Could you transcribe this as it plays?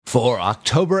For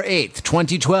October 8th,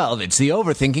 2012, it's the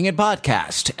Overthinking It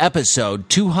podcast, episode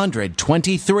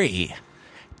 223,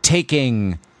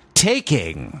 Taking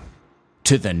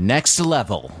to the Next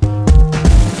Level.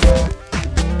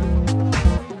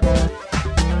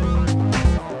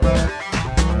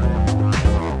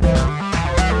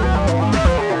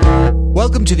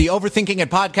 Welcome to the Overthinking It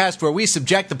podcast, where we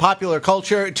subject the popular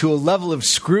culture to a level of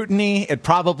scrutiny it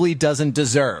probably doesn't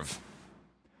deserve.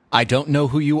 I don't know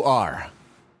who you are.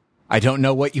 I don't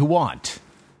know what you want.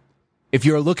 If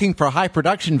you're looking for high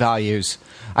production values,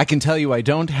 I can tell you I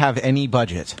don't have any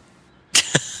budget.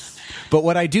 But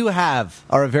what I do have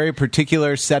are a very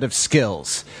particular set of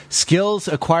skills. Skills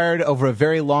acquired over a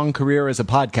very long career as a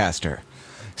podcaster.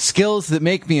 Skills that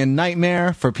make me a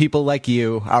nightmare for people like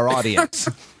you, our audience.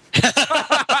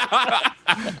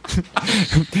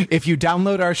 If you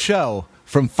download our show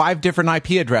from 5 different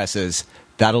IP addresses,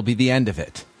 that'll be the end of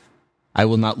it. I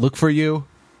will not look for you.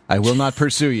 I will not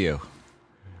pursue you.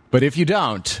 But if you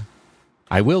don't,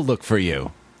 I will look for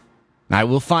you. I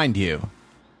will find you.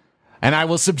 And I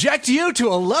will subject you to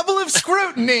a level of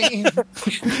scrutiny. No,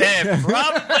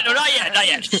 not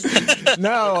yet.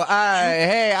 No,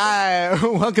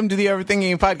 welcome to the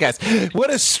Overthinking podcast. What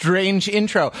a strange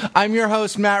intro. I'm your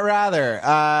host, Matt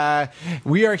Rather.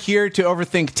 We are here to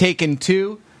overthink Taken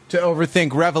 2, to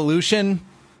overthink Revolution,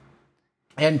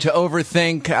 and to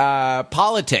overthink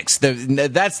politics.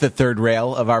 That's the third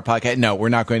rail of our podcast. No, we're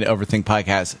not going to overthink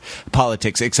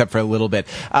politics, except for a little bit.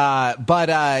 But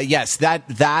yes, that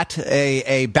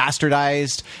a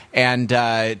bastardized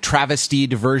and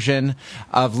travestied version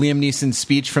of Liam Neeson's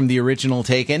speech from the original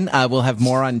Taken. We'll have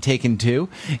more on Taken 2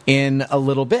 in a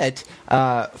little bit.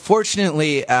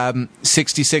 Fortunately,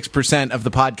 66% of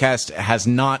the podcast has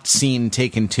not seen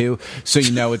Taken 2, so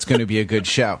you know it's going to be a good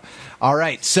show. All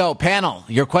right, so panel,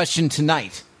 your question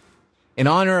tonight. In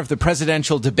honor of the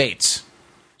presidential debates,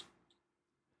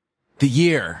 the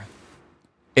year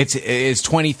is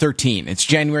 2013. It's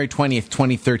January 20th,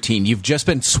 2013. You've just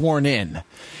been sworn in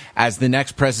as the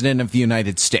next president of the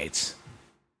United States.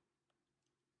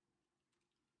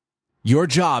 Your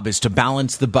job is to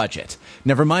balance the budget.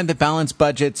 Never mind that balanced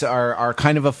budgets are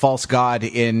kind of a false god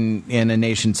in a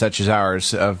nation such as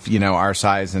ours, of, you know, our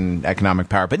size and economic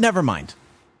power. But never mind.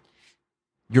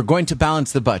 You're going to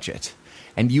balance the budget,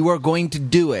 and you are going to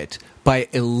do it by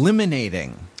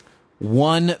eliminating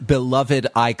one beloved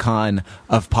icon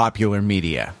of popular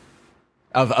media.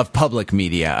 Of public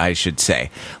media, I should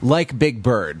say. Like Big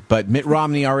Bird, but Mitt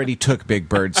Romney already took Big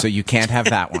Bird, so you can't have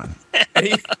that one.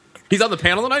 He's on the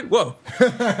panel tonight? Whoa.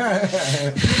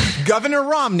 Governor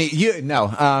Romney,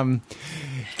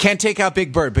 can't take out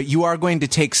Big Bird, but you are going to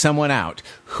take someone out.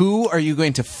 Who are you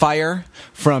going to fire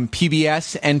from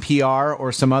PBS, NPR,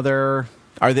 or some other...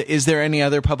 Is there any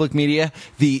other public media?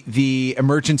 The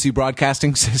emergency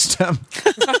broadcasting system?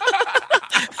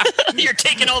 You're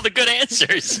taking all the good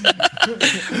answers. Beep!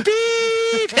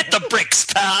 Hit the bricks,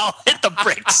 pal. Hit the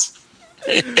bricks.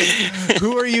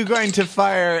 Who are you going to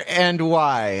fire and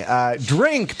why?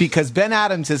 Drink, because Ben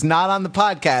Adams is not on the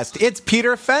podcast. It's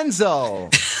Peter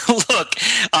Fenzel. Look,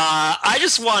 I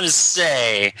just want to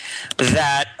say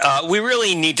that we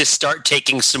really need to start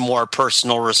taking some more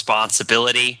personal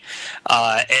responsibility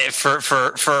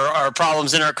for our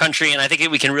problems in our country, and I think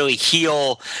we can really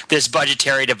heal this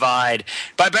budgetary divide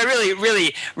by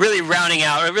really rounding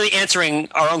out, really answering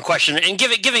our own question and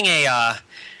giving a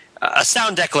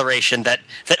sound declaration that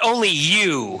only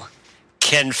you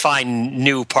can find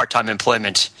new part-time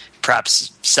employment,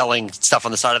 perhaps selling stuff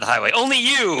on the side of the highway. Only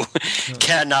you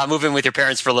can move in with your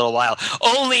parents for a little while.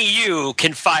 Only you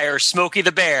can fire Smokey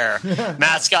the Bear,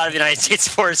 mascot of the United States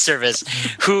Forest Service,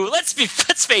 who, let's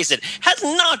face it, has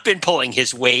not been pulling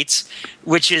his weight,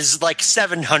 which is like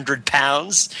 700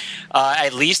 pounds.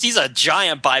 At least he's a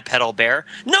giant bipedal bear.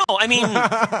 No, I mean,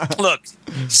 look,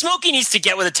 Smokey needs to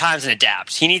get with the times and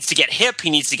adapt. He needs to get hip.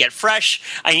 He needs to get fresh.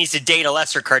 He needs to date a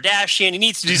lesser Kardashian. He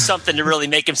needs to do something to really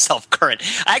make himself current.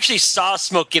 I actually saw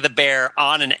Smokey the Bear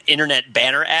on an internet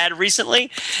banner ad recently,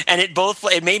 and it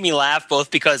made me laugh, both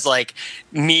because like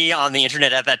me on the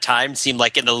internet at that time seemed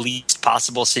like in the least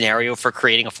possible scenario for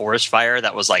creating a forest fire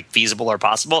that was like feasible or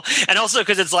possible, and also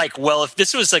because it's like, well, if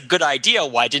this was a good idea,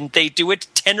 why didn't they do it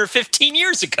 10 or 15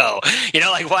 years ago? You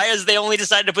know, like, why has they only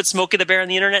decided to put Smokey the Bear on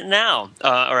the internet now?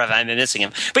 Or have I been missing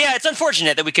him? But yeah, it's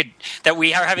unfortunate that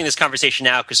we are having this conversation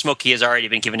now, because Smokey has already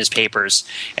been given his papers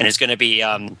and is going to be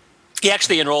He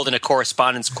actually enrolled in a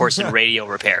correspondence course in radio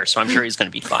repair, so I'm sure he's going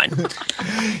to be fine.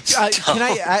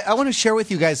 I want to share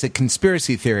with you guys a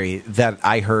conspiracy theory that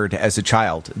I heard as a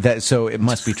child. So it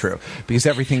must be true, because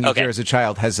everything you hear as a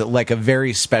child has like a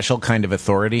very special kind of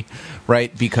authority,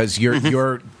 right? Because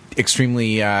you're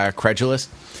extremely credulous.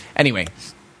 Anyway,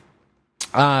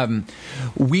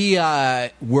 we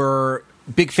were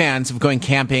big fans of going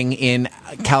camping in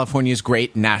California's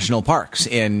great national parks,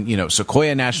 in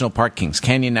Sequoia National Park, Kings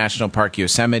Canyon National Park,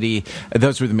 Yosemite.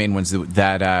 Those were the main ones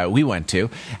that we went to,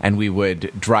 and we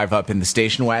would drive up in the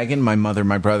station wagon, my mother,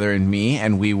 my brother, and me,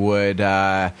 and we would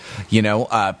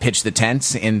pitch the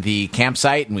tents in the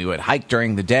campsite, and we would hike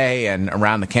during the day, and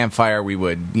around the campfire we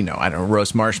would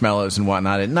roast marshmallows and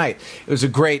whatnot at night. It was a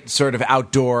great sort of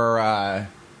outdoor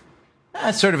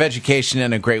sort of education,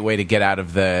 and a great way to get out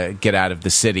of the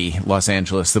city, Los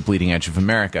Angeles, the bleeding edge of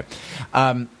America.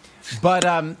 But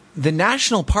the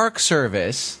National Park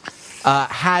Service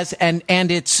has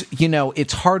and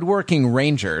it's hardworking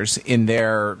rangers in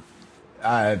their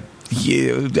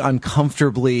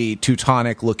uncomfortably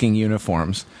Teutonic-looking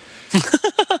uniforms.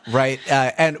 Right,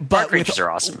 Park rangers are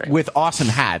awesome, right? With awesome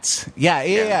hats.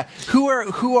 Yeah. Who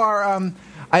are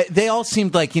they all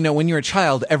seemed like, when you're a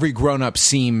child, every grown-up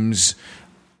seems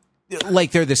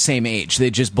like they're the same age. They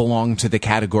just belong to the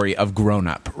category of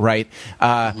grown-up, right?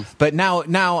 But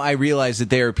now I realize that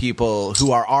there are people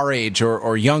who are our age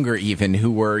or younger even, who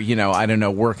were,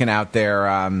 working out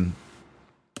their...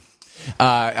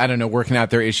 working out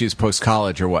their issues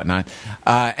post-college or whatnot.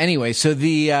 Anyway, so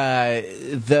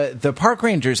the park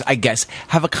rangers, I guess,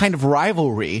 have a kind of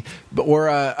rivalry or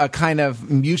a kind of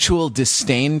mutual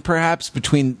disdain, perhaps,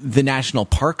 between the National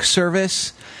Park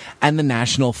Service and the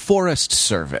National Forest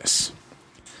Service.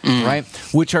 Right,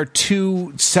 which are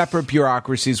two separate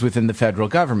bureaucracies within the federal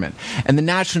government. And the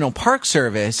National Park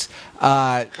Service,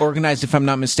 organized, if I'm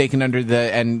not mistaken, under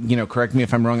correct me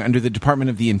if I'm wrong, under the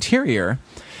Department of the Interior,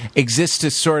 exists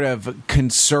to sort of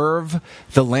conserve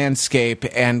the landscape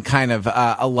and kind of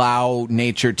allow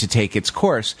nature to take its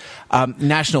course.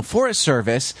 National Forest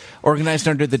Service, organized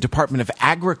under the Department of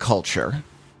Agriculture,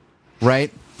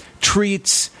 right,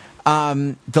 treats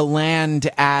the land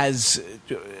as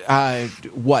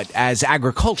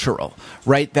agricultural,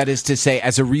 right? That is to say,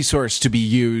 as a resource to be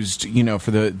used, for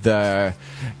the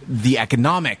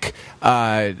economic,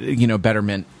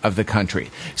 betterment of the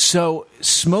country. So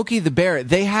Smokey the Bear,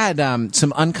 they had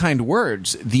some unkind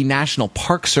words. The National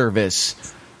Park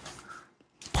Service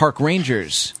park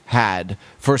rangers had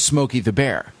for Smokey the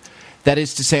Bear. That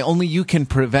is to say, only you can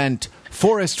prevent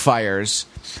forest fires,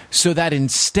 so that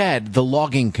instead the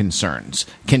logging concerns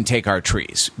can take our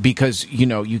trees, because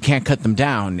you can't cut them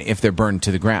down if they're burned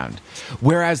to the ground.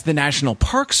 Whereas the National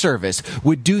Park Service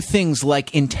would do things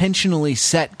like intentionally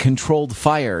set controlled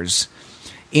fires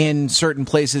in certain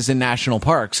places in national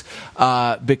parks,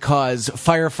 because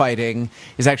firefighting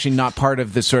is actually not part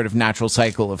of the sort of natural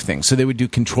cycle of things. So they would do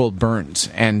controlled burns,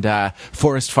 and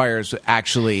forest fires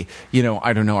actually,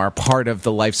 are part of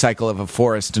the life cycle of a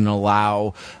forest and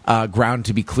allow ground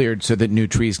to be cleared so that new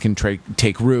trees can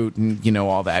take root, and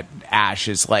all that ash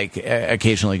is like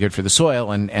occasionally good for the soil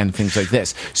and things like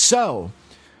this. So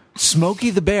Smokey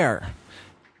the Bear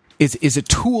is a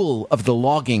tool of the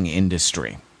logging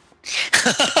industry.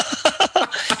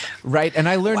 Right, and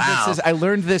I learned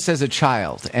this as a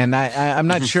child, and I'm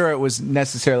not sure it was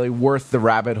necessarily worth the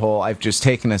rabbit hole I've just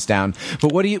taken us down.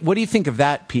 But what do you think of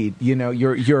that, Pete?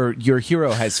 Your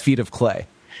hero has feet of clay.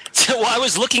 Well, I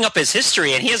was looking up his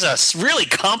history, and he has a really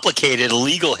complicated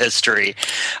legal history.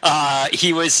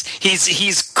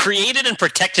 He's created and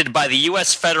protected by the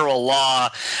U.S. federal law,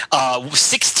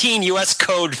 16 U.S.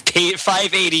 Code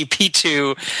 580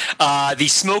 P2, the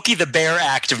Smokey the Bear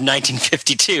Act of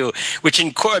 1952, which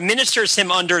administers him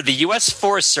under the U.S.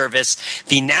 Forest Service,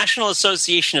 the National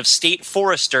Association of State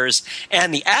Foresters,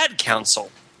 and the Ad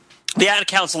Council. The Ad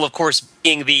Council, of course,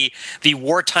 being the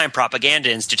wartime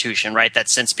propaganda institution, right?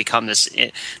 That's since become this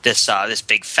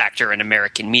big factor in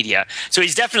American media. So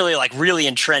he's definitely really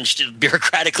entrenched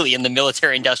bureaucratically in the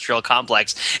military-industrial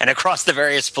complex and across the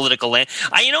various political land.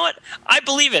 You know what? I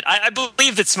believe it. I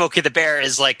believe that Smokey the Bear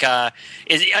is I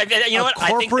think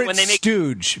that when they make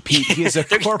stooge, Pete, he is a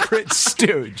corporate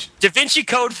stooge. Da Vinci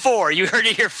Code 4. You heard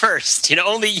it here first.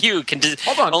 Only you can.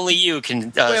 Hold on. Only you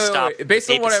can stop. Wait.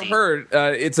 Based on what I've heard,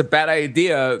 it's a bad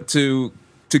idea to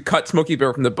cut Smokey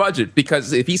Bear from the budget,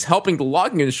 because if he's helping the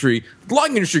logging industry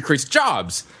creates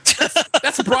jobs.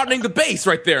 That's broadening the base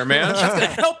right there, man. That's going to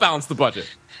help balance the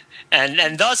budget.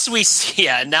 And thus we see,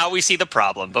 now we see the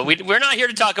problem. But we're not here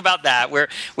to talk about that.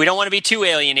 We don't want to be too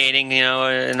alienating,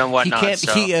 and whatnot.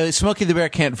 Smokey the Bear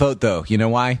can't vote, though. You know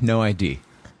why? No ID.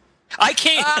 I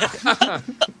came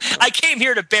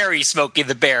here to bury Smokey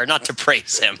the Bear, not to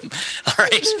praise him. All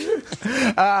right.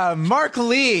 Mark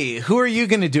Lee, who are you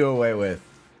going to do away with?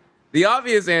 The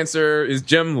obvious answer is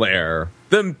Jim Lair,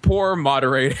 the poor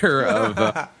moderator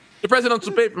of the presidential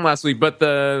debate from last week, but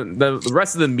the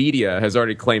rest of the media has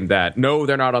already claimed that. No,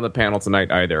 they're not on the panel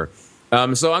tonight either.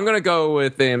 So I'm going to go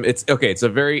with him. It's a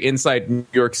very inside New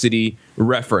York City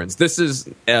reference. This is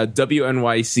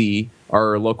WNYC,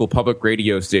 our local public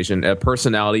radio station, a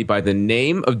personality by the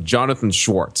name of Jonathan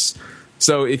Schwartz.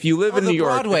 So if you live in New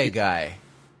York... Broadway guy.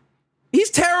 He's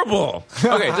terrible.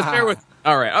 Okay, just bear with...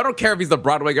 All right, I don't care if he's the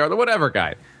Broadway guy or the whatever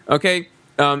guy. Okay?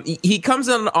 He comes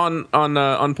in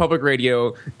on public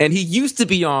radio, and he used to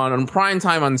be on prime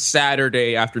time on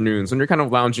Saturday afternoons when you're kind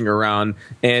of lounging around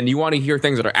and you want to hear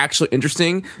things that are actually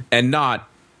interesting and not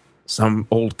some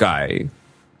old guy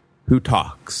who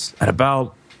talks at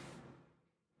about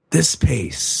this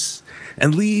pace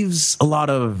and leaves a lot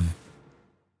of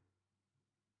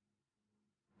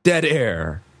dead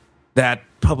air that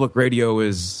public radio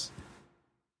is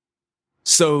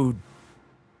so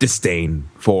disdain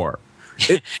for.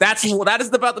 That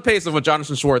is about the pace of what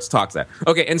Jonathan Schwartz talks at.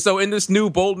 Okay, and so in this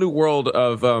bold new world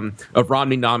of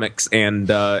Romneynomics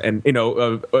and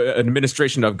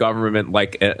administration of government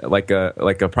like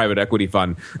a private equity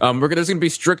fund, there's going to be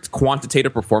strict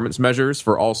quantitative performance measures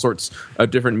for all sorts of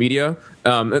different media.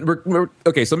 So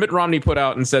Mitt Romney put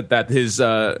out and said that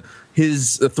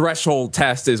his threshold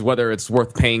test is whether it's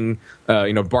worth paying,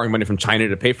 borrowing money from China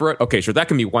to pay for it. Okay, sure, that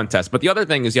can be one test. But the other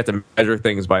thing is you have to measure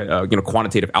things by,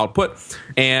 quantitative output.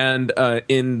 And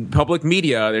in public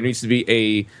media, there needs to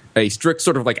be a strict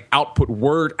sort of like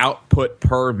word output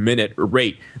per minute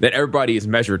rate that everybody is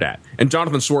measured at. And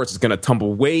Jonathan Schwartz is going to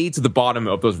tumble way to the bottom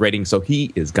of those ratings, so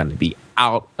he is going to be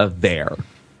out of there,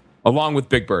 along with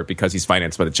Big Bird, because he's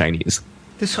financed by the Chinese.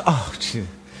 This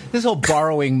whole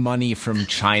borrowing money from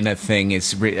China thing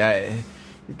is...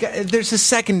 there's a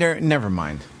secondary... Never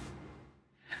mind.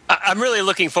 I'm really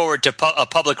looking forward to a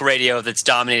public radio that's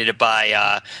dominated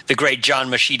by the great John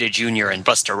Machida Jr. and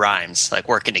Busta Rhymes, like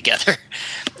working together.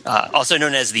 Also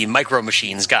known as the Micro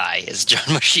Machines guy is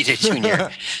John Machida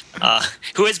Jr.,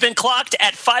 who has been clocked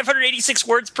at 586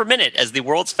 words per minute as the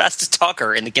world's fastest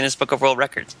talker in the Guinness Book of World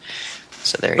Records.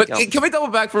 So there you go. Can we double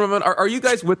back for a moment? Are you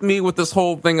guys with me with this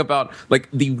whole thing about like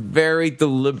the very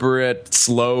deliberate,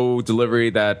 slow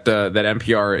delivery that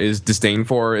NPR is disdain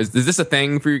for? Is this a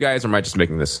thing for you guys, or am I just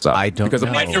making this up? I don't know. Because of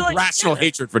my irrational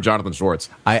hatred for Jonathan Schwartz.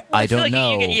 I don't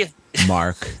know,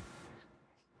 Mark.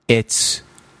 It's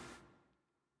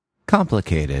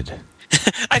complicated.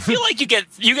 I feel like you get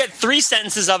 3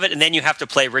 sentences of it, and then you have to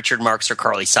play Richard Marx or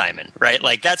Carly Simon, right?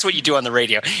 Like that's what you do on the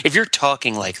radio. If you're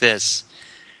talking like this,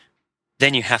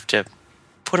 then you have to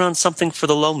put on something for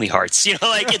the lonely hearts.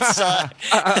 It's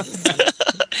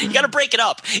you got to break it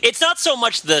up. It's not so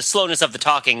much the slowness of the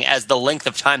talking as the length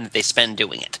of time that they spend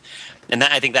doing it. And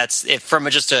I think that's it from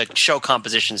just a show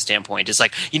composition standpoint. It's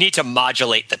like you need to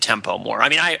modulate the tempo more. I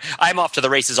mean, I'm off to the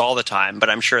races all the time, but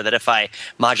I'm sure that if I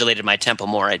modulated my tempo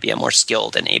more, I'd be a more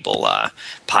skilled and able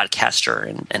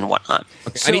podcaster and whatnot.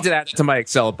 Okay, so, I need to add to my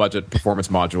Excel budget performance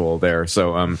module there.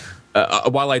 So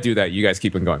while I do that, you guys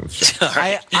keep on going with the show.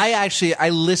 Right. I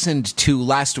listened to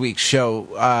last week's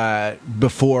show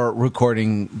before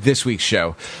recording this week's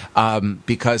show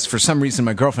because for some reason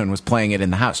my girlfriend was playing it in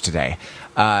the house today.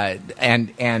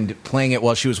 And playing it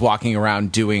while she was walking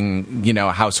around doing,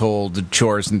 household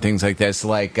chores and things like this,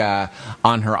 like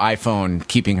on her iPhone,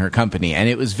 keeping her company. And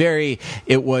it was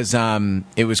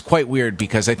quite weird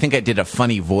because I think I did a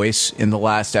funny voice in the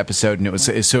last episode, and it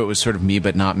was sort of me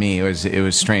but not me. It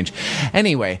was strange.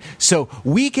 Anyway, so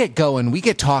we get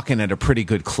talking at a pretty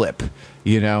good clip,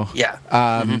 Yeah.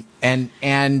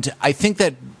 And I think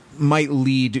that might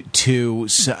lead to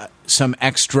some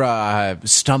extra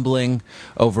stumbling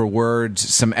over words,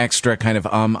 some extra kind of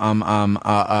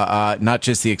not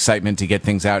just the excitement to get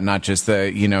things out, not just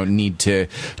the need to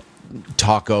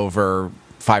talk over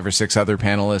 5 or 6 other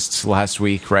panelists last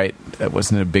week, right? That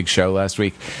wasn't a big show last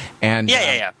week, and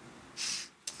yeah.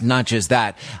 Not just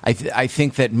that. I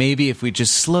think that maybe if we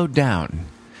just slowed down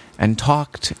and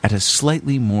talked at a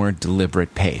slightly more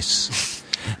deliberate pace,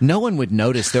 no one would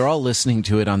notice. They're all listening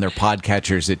to it on their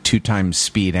podcatchers at 2 times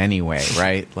speed anyway,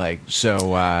 right?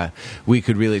 So we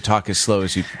could really talk as slow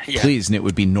as you please, and it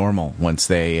would be normal once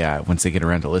they get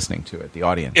around to listening to it, the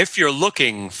audience. If you're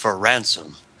looking for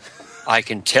ransom, I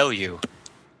can tell you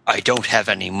I don't have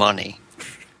any money.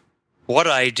 What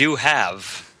I do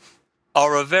have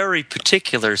are a very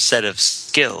particular set of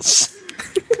skills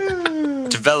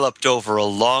developed over a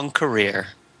long career.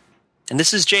 And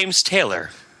this is James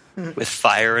Taylor with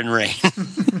Fire and Rain.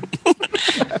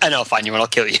 And I'll find you and I'll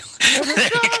kill you. There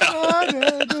you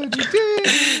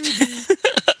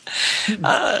go.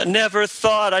 Never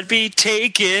thought I'd be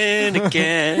taken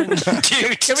again. Can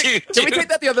we take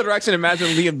that the other direction? Imagine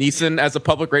Liam Neeson as a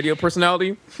public radio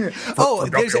personality. Oh,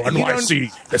 there's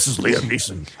NYC. This is Liam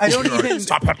Neeson. I don't even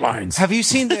stop headlines. Have you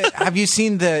seen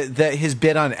the his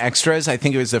bit on Extras? I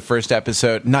think it was the first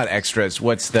episode. Not Extras.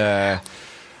 What's the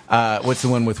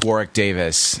one with Warwick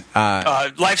Davis?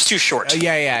 Life's Too Short.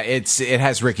 Yeah. It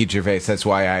has Ricky Gervais. That's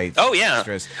why I. Oh yeah.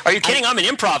 Extras. Are you kidding? I'm an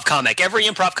improv comic. Every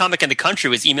improv comic in the country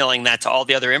was emailing that to all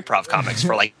the other improv comics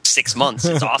for like 6 months.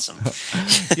 It's awesome.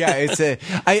 Yeah,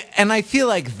 I feel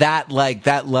like that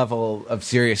level of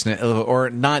seriousness, or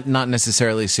not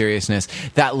necessarily seriousness,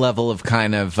 that level of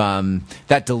kind of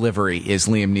that delivery is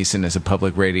Liam Neeson as a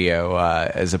public radio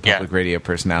radio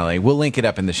personality. We'll link it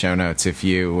up in the show notes if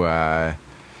you.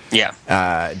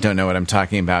 Don't know what I'm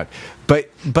talking about, but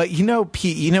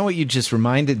Pete, you know what you just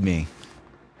reminded me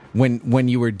when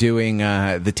you were doing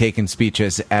the Taken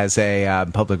speeches as a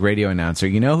public radio announcer.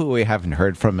 You know who we haven't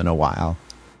heard from in a while?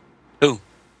 Who?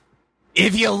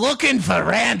 If you're looking for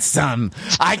ransom,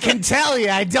 I can tell you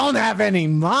I don't have any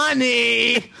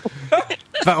money.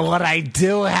 But what I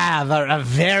do have are a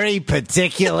very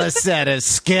particular set of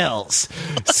skills.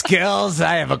 Skills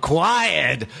I have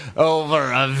acquired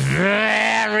over a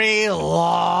very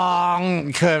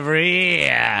long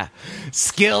career.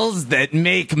 Skills that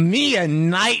make me a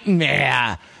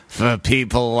nightmare for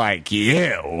people like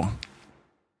you.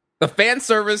 The fan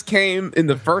service came in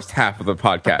the first half of the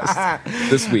podcast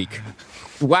this week.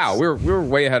 Wow, we're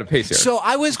way ahead of pace here. So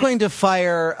I was going to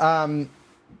fire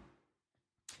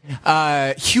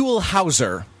Huell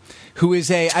Hauser, who is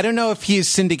I don't know if he is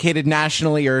syndicated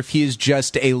nationally or if he is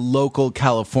just a local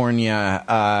California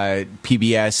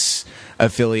PBS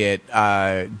affiliate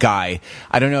guy.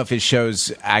 I don't know if his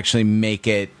shows actually make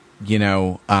it,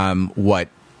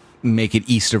 make it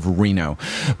east of Reno.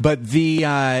 But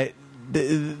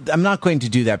I'm not going to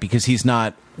do that because he's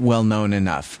not well known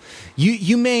enough.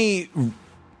 You may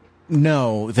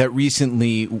know that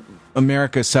recently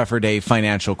America suffered a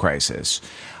financial crisis.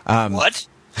 What?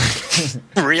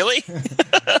 Really?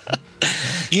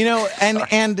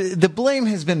 And the blame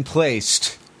has been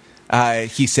placed,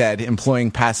 he said,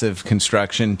 employing passive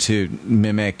construction to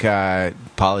mimic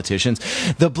politicians.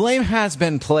 The blame has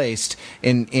been placed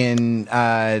in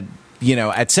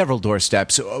at several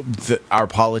doorsteps. Our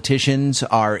politicians,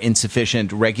 our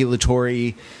insufficient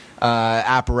regulatory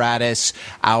apparatus,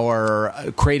 our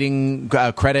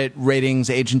credit ratings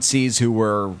agencies who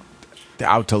were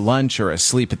out to lunch or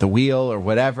asleep at the wheel or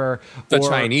whatever.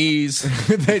 Chinese.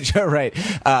 Right.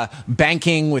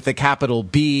 Banking with a capital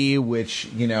B, which,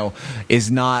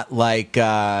 is not like,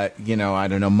 I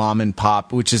don't know, mom and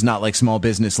pop, which is not like small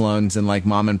business loans and like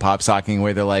mom and pop socking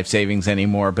away their life savings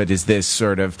anymore, but is this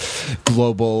sort of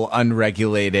global,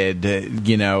 unregulated,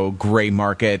 gray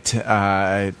market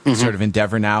sort of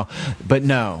endeavor now. But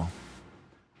no,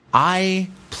 I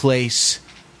place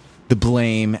the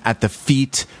blame at the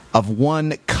feet of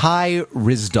one Kai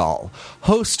Ryssdal,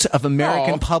 host of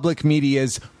American Public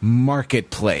Media's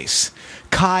Marketplace.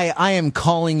 Kai, I am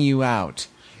calling you out.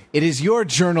 It is your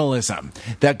journalism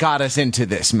that got us into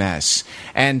this mess.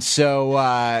 And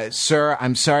so, sir,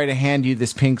 I'm sorry to hand you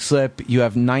this pink slip. You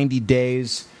have 90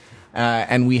 days,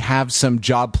 and we have some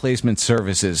job placement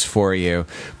services for you.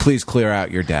 Please clear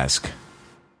out your desk.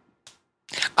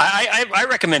 I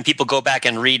recommend people go back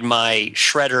and read my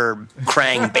Shredder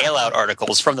Krang bailout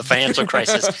articles from the financial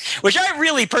crisis, which I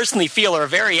really personally feel are a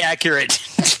very accurate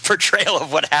portrayal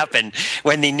of what happened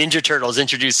when the Ninja Turtles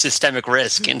introduced systemic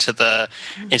risk into the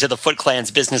Foot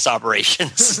Clan's business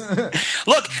operations.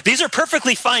 Look, these are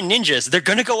perfectly fine ninjas. They're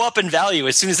going to go up in value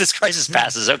as soon as this crisis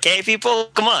passes, okay, people?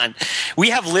 Come on.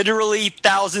 We have literally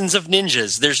thousands of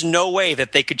ninjas. There's no way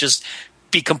that they could just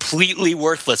be completely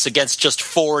worthless against just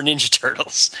 4 Ninja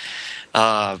Turtles.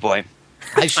 Boy.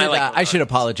 I should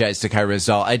apologize to Kai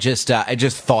Ryssdal. I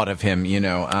just thought of him,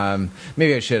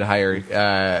 maybe I should fire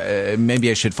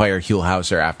Huell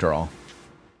Hauser after all.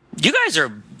 You guys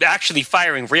are actually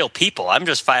firing real people. I'm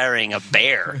just firing a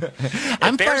bear.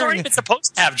 Bears aren't even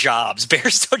supposed to have jobs.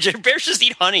 Bears just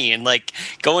eat honey and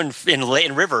go in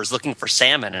rivers looking for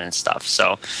salmon and stuff.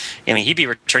 So, he'd be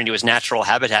returning to his natural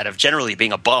habitat of generally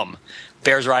being a bum.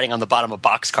 Bears riding on the bottom of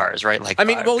boxcars, right?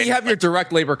 You have your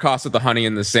direct labor costs of the honey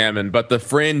and the salmon, but the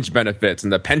fringe benefits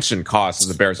and the pension costs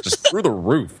of the bears just through the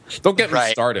roof. Don't get me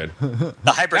started. The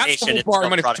hibernation. That's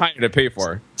borrowing money for China to pay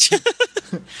for.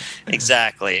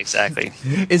 Exactly.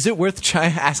 Is it worth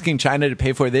asking China to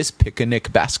pay for this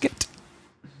picnic basket?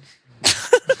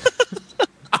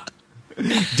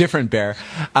 different bear.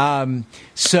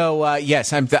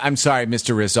 Yes, I'm sorry,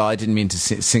 Mr. Rizal. I didn't mean to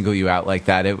single you out like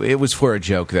that. It was for a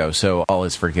joke, though, so all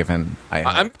is forgiven.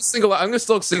 I'm going to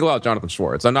still single out Jonathan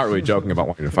Schwartz. I'm not really joking about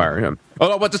wanting to fire him.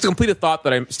 Oh, but just to complete a thought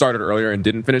that I started earlier and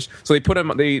didn't finish. So they put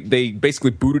him. They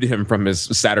basically booted him from his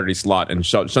Saturday slot and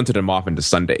shunted him off into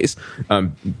Sundays.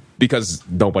 Because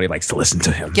nobody likes to listen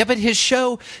to him. Yeah, but his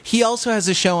show, he also has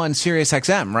a show on Sirius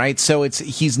XM, right? So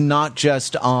he's not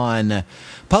just on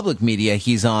public media,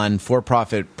 he's on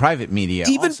for-profit private media.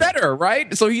 Even also. better,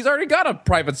 right? So he's already got a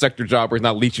private sector job where he's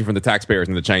not leeching from the taxpayers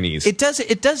and the Chinese. It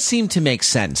does seem to make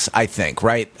sense, I think,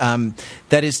 right?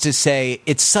 That is to say,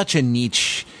 it's such a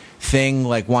niche thing,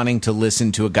 like wanting to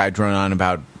listen to a guy drone on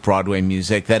about Broadway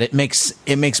music, that it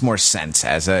makes more sense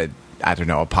as a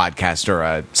podcast or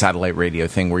a satellite radio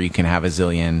thing where you can have a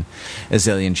zillion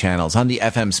channels. On the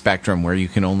FM spectrum where you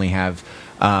can only have,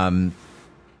 however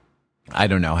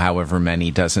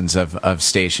many dozens of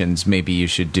stations, maybe you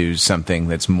should do something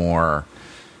that's more,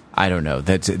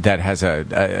 that has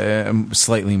a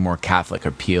slightly more Catholic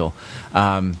appeal.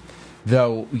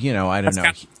 Though, I don't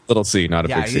know. Little C, not a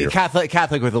big C.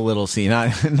 Catholic with a little C,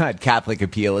 not Catholic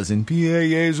appeal as in Pie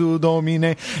Jesu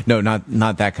Domine. No,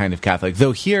 not that kind of Catholic.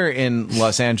 Though here in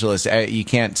Los Angeles, you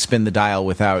can't spin the dial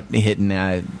without hitting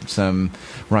some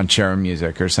ranchero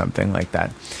music or something like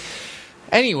that.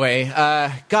 Anyway,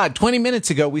 20 minutes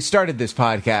ago we started this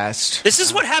podcast. This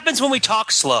is what happens when we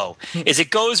talk slow, is it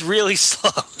goes really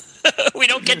slow. We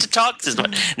don't get to talk as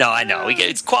much. No, I know.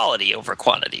 It's quality over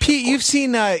quantity. Pete, you've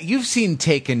seen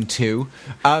Taken 2.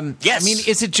 Yes. I mean,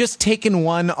 is it just Taken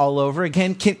 1 all over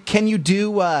again? Can you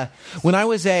do? When I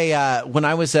was a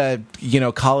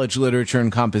college literature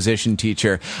and composition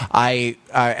teacher,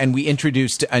 and we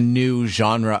introduced a new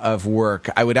genre of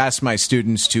work, I would ask my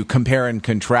students to compare and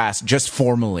contrast just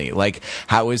formally, like,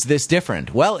 how is this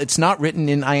different? Well, it's not written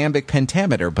in iambic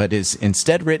pentameter, but is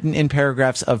instead written in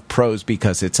paragraphs of prose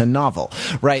because it's a novel,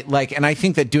 right? Like, and I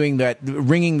think that doing that,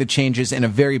 ringing the changes in a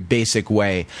very basic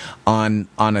way on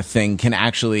a thing can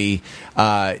actually,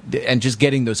 and just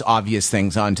getting those obvious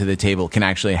things onto the table can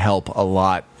actually help a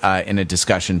lot in a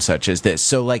discussion such as this.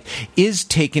 So, like, is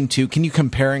Taken 2, can you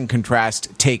compare and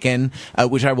contrast Taken,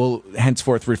 which I will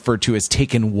henceforth refer to as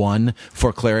Taken 1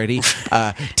 for clarity,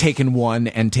 Taken 1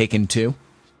 and Taken 2?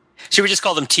 Should we just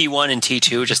call them T1 and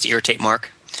T2 just to irritate Mark?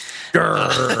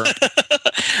 So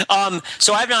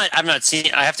I've not seen.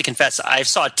 I have to confess, I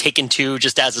saw Taken 2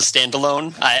 just as a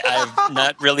standalone. I've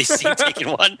not really seen Taken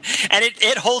 1, and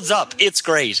it holds up. It's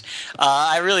great.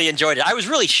 I really enjoyed it. I was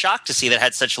really shocked to see that it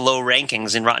had such low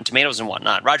rankings in Rotten Tomatoes and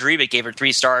whatnot. Roger Ebert gave it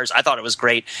 3 stars. I thought it was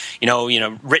great.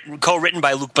 Co-written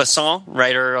by Luc Besson,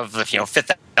 writer of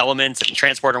Fifth Element and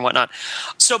Transport and whatnot.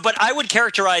 So, but I would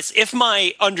characterize, if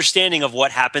my understanding of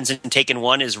what happens in Taken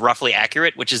 1 is roughly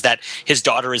accurate, which is that his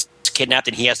daughter is kidnapped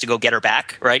and he has to go get her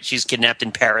back, right? She's kidnapped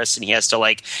in Paris and he has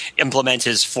to implement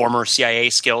his former CIA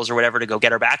skills or whatever to go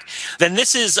get her back. Then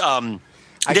this is I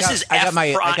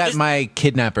got my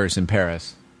kidnappers in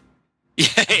Paris.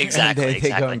 Yeah, exactly.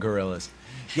 They go in gorillas.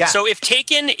 Yeah. So if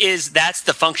Taken that's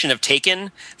the function of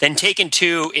Taken, then Taken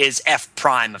 2 is F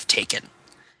prime of Taken,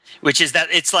 which is that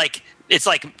it's like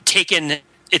Taken.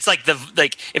 It's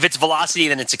if it's velocity,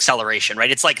 then it's acceleration,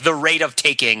 right? It's like the rate of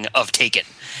taking of Taken,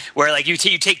 where you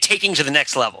take taking to the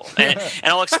next level. And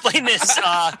I'll explain this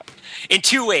in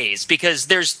 2 ways, because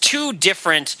there's 2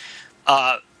 different.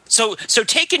 So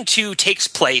Taken 2 takes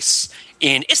place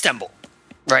in Istanbul,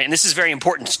 right? And this is very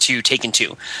important to Taken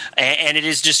 2, and it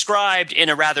is described in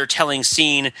a rather telling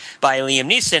scene by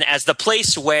Liam Neeson as the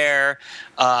place where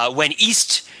when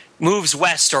East moves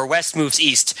west or west moves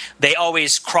east, they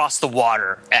always cross the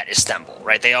water at Istanbul,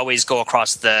 right? They always go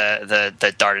across the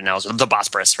Dardanelles, or the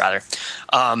Bosporus, rather.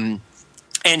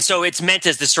 And so it's meant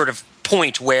as this sort of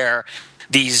point where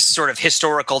these sort of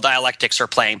historical dialectics are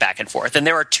playing back and forth. And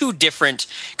there are 2 different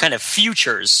kind of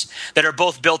futures that are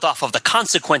both built off of the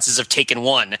consequences of Taken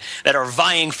 1 that are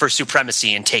vying for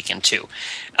supremacy in Taken 2.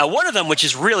 One of them, which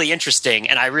is really interesting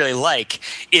and I really like,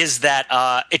 is that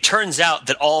it turns out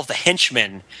that all of the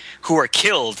henchmen who are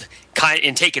killed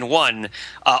in Taken 1,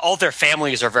 all their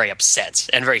families are very upset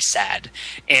and very sad.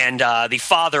 And the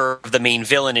father of the main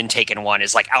villain in Taken 1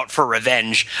 is out for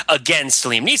revenge against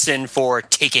Liam Neeson for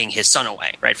taking his son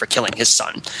away, right, for killing his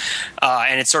son.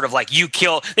 And it's sort of you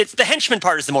kill. It's the henchman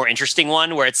part is the more interesting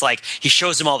one, where it's he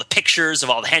shows him all the pictures of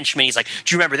all the henchmen. He's like,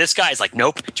 do you remember this guy? He's like,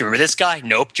 nope. Do you remember this guy?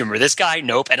 Nope. Do you remember this guy?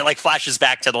 Nope. And it flashes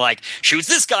back to the shoots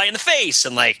this guy in the face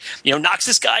and knocks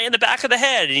this guy in the back of the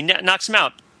head and he knocks him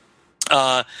out.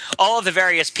 All of the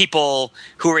various people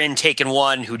who were in Taken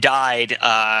 1 who died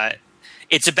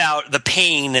It's about the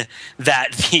pain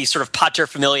that the sort of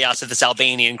paterfamilias of this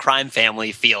Albanian crime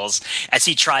family feels as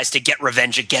he tries to get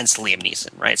revenge against Liam Neeson,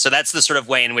 right? So that's the sort of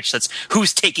way in which that's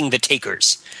who's taking the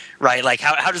takers, right? Like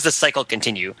how does the cycle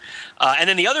continue? And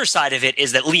then the other side of it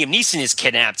is that Liam Neeson is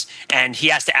kidnapped and he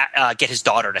has to get his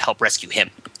daughter to help rescue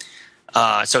him.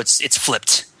 So it's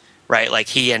flipped, right? Like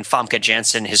he and Famke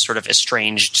Janssen, his sort of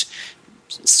estranged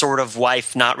sort of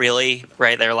wife, not really,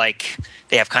 right?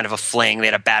 They have kind of a fling. They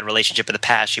had a bad relationship in the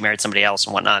past. She married somebody else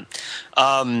and whatnot.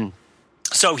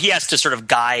 So he has to sort of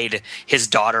guide his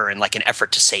daughter in like an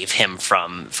effort to save him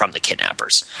from the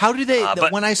kidnappers. How do they?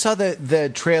 When I saw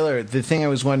the trailer, the thing I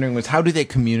was wondering was how do they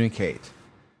communicate?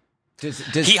 Does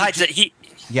he hides it? He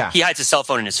hides a cell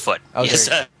phone in his foot. Okay.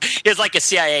 He has like a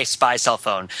CIA spy cell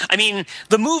phone. I mean,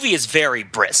 the movie is very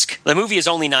brisk. The movie is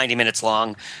only 90 minutes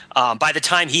long. By the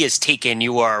time he is taken,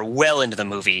 you are well into the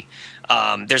movie.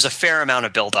 There's a fair amount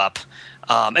of build-up.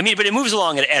 But it moves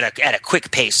along at a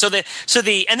quick pace. And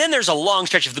then there's a long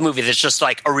stretch of the movie that's just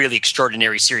like a really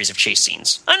extraordinary series of chase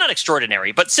scenes. Not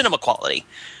extraordinary, but cinema quality,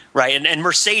 right? And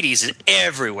Mercedes is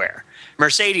everywhere.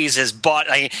 Mercedes has bought.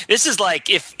 This is like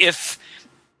if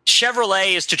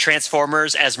Chevrolet is to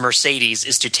Transformers as Mercedes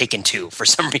is to Taken 2 for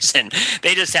some reason.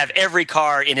 They just have every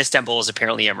car in Istanbul is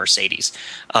apparently a Mercedes,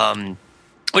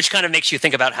 which kind of makes you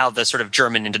think about how the sort of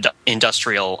German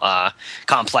industrial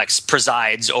complex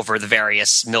presides over the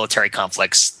various military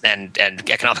conflicts and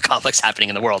economic conflicts happening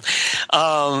in the world.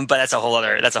 But that's a whole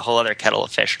other kettle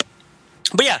of fish.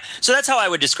 But yeah, so that's how I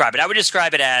would describe it. I would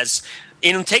describe it as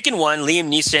in Taken 1, Liam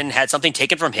Neeson had something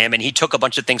taken from him, and he took a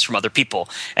bunch of things from other people.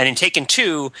 And in Taken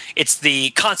 2, it's the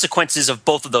consequences of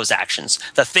both of those actions,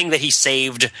 the thing that he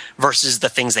saved versus the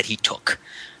things that he took,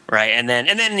 right? And then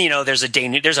there's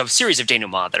a series of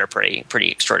denouements that are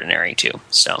pretty extraordinary too.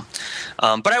 So,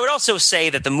 but I would also say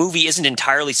that the movie isn't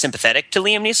entirely sympathetic to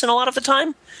Liam Neeson a lot of the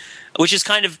time, which is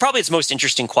kind of probably its most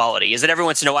interesting quality, is that every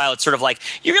once in a while it's sort of like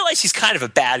you realize he's kind of a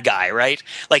bad guy, right?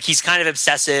 Like he's kind of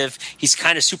obsessive. He's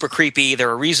kind of super creepy. There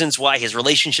are reasons why his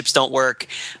relationships don't work.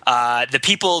 The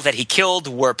people that he killed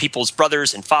were people's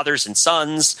brothers and fathers and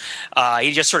sons.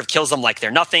 He just sort of kills them like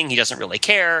they're nothing. He doesn't really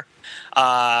care.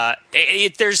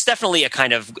 There's definitely a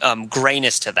kind of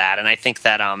grayness to that, and I think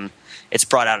that it's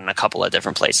brought out in a couple of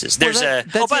different places.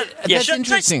 That's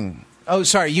interesting. Oh,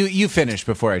 sorry, you finish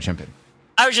before I jump in.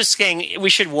 I was just saying we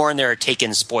should warn there are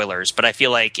Taken spoilers, but I feel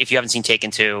like if you haven't seen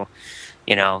Taken 2,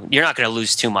 you're not going to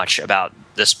lose too much about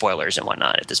the spoilers and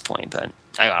whatnot at this point. But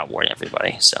I got to warn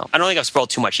everybody. So I don't think I've spoiled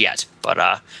too much yet, but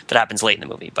that happens late in the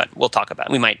movie. But we'll talk about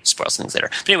it. We might spoil some things later.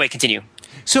 But anyway, continue.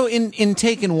 So in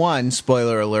Taken 1,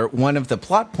 spoiler alert, one of the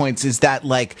plot points is that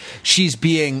like she's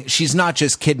not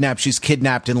just kidnapped, she's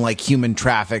kidnapped and like human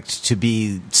trafficked to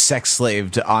be sex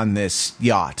slaved on this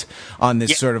yacht, on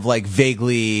this sort of like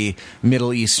vaguely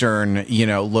Middle Eastern,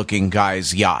 looking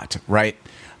guy's yacht, right?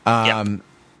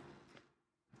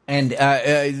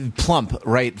 And plump,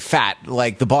 right? Fat.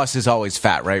 Like the boss is always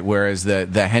fat, right? Whereas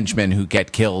the henchmen who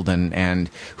get killed and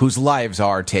whose lives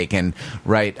are taken,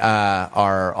 right,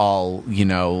 are all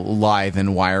lithe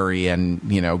and wiry and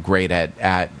great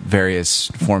at various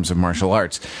forms of martial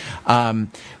arts.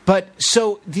 But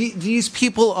so these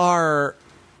people are.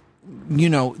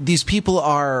 These people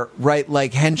are right,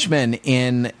 like henchmen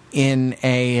in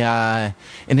an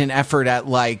effort at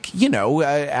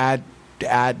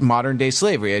at modern day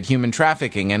slavery, at human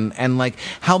trafficking, and like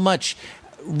how much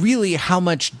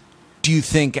do you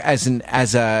think as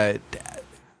a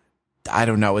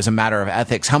matter of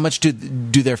ethics, how much do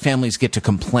their families get to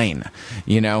complain?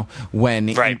 When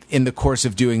in the course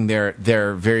of doing their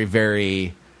very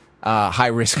very high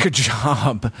risk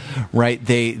job, right?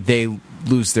 They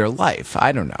lose their life.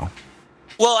 I don't know.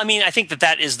 Well, I mean, I think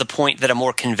that is the point that a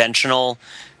more conventional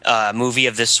movie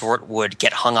of this sort would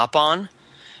get hung up on.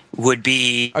 Would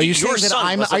be. Are you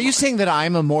saying that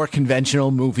I'm a more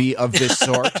conventional movie of this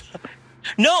sort?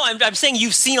 No, I'm saying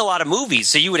you've seen a lot of movies,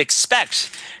 so you would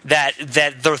expect that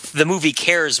the movie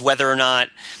cares whether or not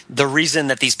the reason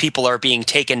that these people are being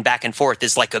taken back and forth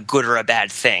is like a good or a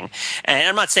bad thing. And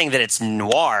I'm not saying that it's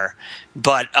noir,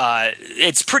 but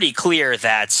it's pretty clear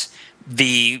that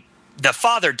the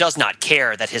father does not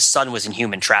care that his son was in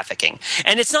human trafficking.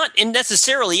 And it's not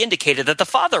necessarily indicated that the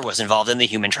father was involved in the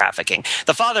human trafficking.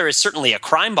 The father is certainly a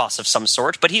crime boss of some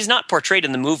sort, but he's not portrayed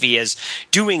in the movie as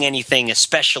doing anything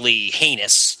especially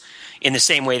heinous in the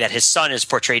same way that his son is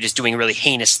portrayed as doing really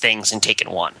heinous things in Taken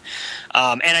 1.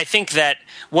 And I think that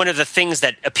one of the things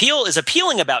that is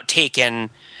appealing about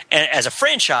Taken as a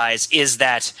franchise is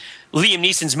that Liam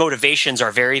Neeson's motivations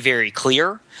are very, very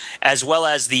clear, as well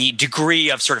as the degree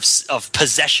of of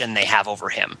possession they have over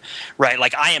him, right?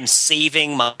 Like, I am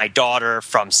saving my daughter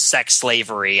from sex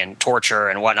slavery and torture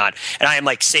and whatnot, and I am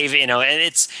like saving, and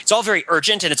it's all very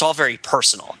urgent and it's all very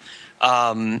personal.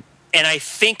 And I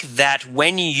think that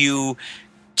when you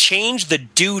change the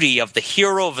duty of the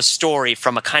hero of a story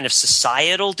from a kind of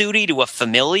societal duty to a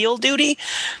familial duty,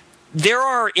 there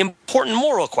are important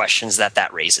moral questions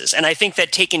that raises. And I think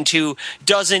that Taken 2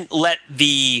 doesn't let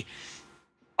the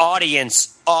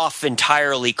audience off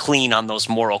entirely clean on those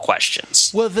moral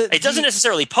questions. Well, it doesn't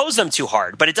necessarily pose them too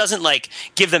hard, but it doesn't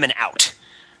give them an out.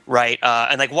 Right.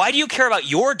 And why do you care about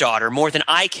your daughter more than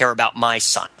I care about my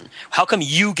son? How come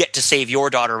you get to save your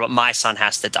daughter, but my son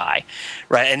has to die?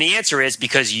 Right. And the answer is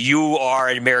because you are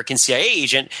an American CIA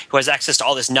agent who has access to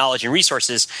all this knowledge and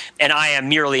resources, and I am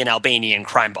merely an Albanian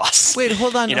crime boss. Wait,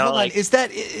 hold on. Is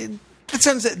that that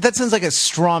sounds like a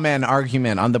straw man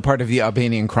argument on the part of the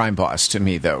Albanian crime boss to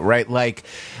me, though, right?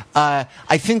 I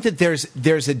think that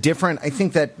there's a different. I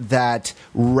think that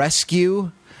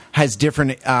rescue has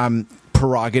different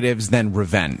prerogatives than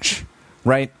revenge,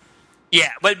 right?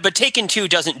 Yeah, but Taken 2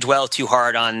 doesn't dwell too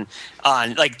hard on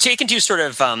Taken 2 sort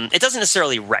of it doesn't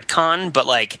necessarily retcon, but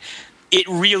it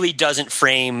really doesn't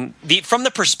frame from the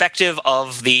perspective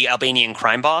of the Albanian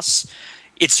crime boss.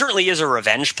 It certainly is a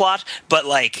revenge plot, but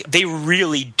they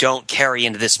really don't carry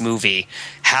into this movie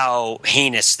how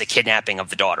heinous the kidnapping of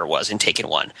the daughter was in Taken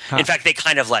 1. Huh. In fact, they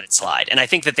kind of let it slide. And I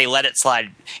think that they let it slide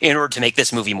in order to make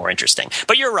this movie more interesting.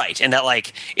 But you're right in that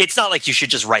it's not like you should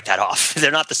just write that off.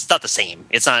 They're not not the same.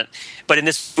 It's not, but in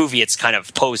this movie it's kind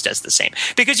of posed as the same.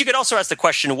 Because you could also ask the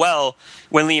question, well,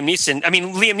 when Liam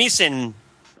Neeson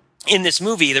in this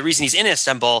movie, the reason he's in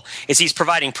Istanbul is he's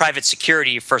providing private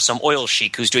security for some oil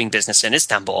sheik who's doing business in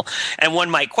Istanbul. And one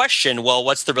might question, well,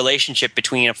 what's the relationship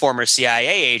between a former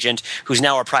CIA agent who's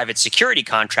now a private security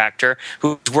contractor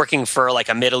who's working for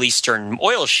a Middle Eastern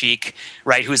oil sheik,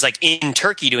 right, who's in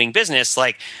Turkey doing business?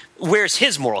 Where's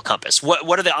his moral compass?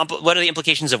 What are the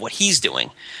implications of what he's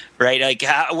doing, right?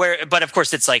 But of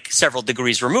course, it's several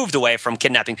degrees removed away from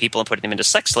kidnapping people and putting them into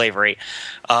sex slavery.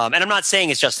 And I'm not saying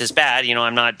it's just as bad.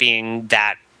 I'm not being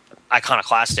that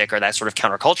iconoclastic or that sort of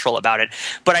countercultural about it.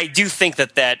 But I do think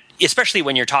that especially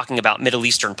when you're talking about Middle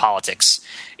Eastern politics,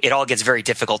 it all gets very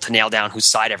difficult to nail down whose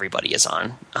side everybody is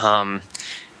on.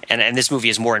 And this movie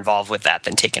is more involved with that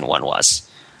than Taken 1 was,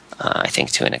 I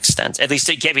think, to an extent, at least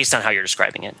based on how you're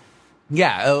describing it.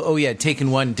 Yeah. Oh, yeah.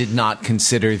 Taken 1 did not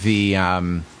consider the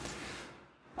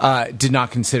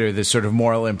sort of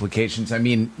moral implications. I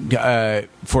mean,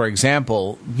 for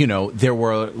example, there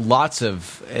were lots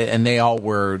of, and they all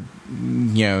were,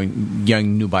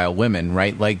 young nubile women,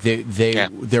 right?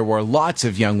 There were lots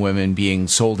of young women being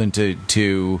sold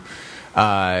into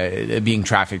being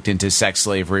trafficked into sex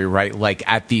slavery, right?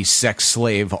 At the sex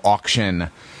slave auction.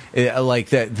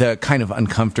 The kind of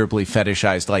uncomfortably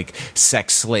fetishized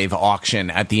sex slave auction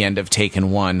at the end of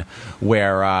Taken 1,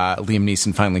 where Liam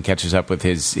Neeson finally catches up with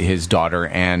his daughter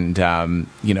and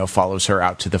follows her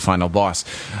out to the final boss.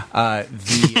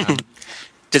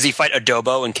 Does he fight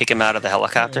Adobo and kick him out of the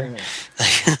helicopter?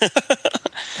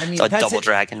 I mean, it's a double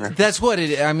dragon. Right? That's what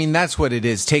it. I mean, that's what it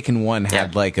is. Taken 1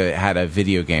 had had a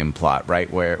video game plot, right,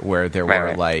 where there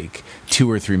were 2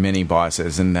 or 3 mini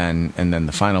bosses, and then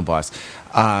the final boss.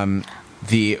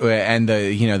 The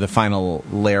final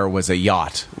lair was a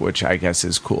yacht, which I guess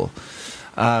is cool.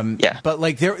 But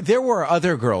there were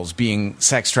other girls being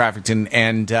sex trafficked, and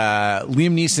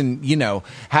Liam Neeson,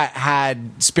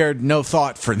 had spared no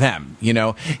thought for them.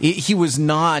 He was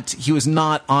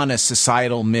not on a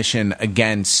societal mission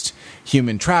against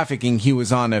human trafficking. He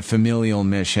was on a familial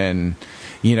mission,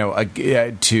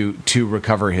 to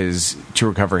recover his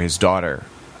daughter.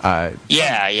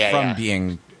 From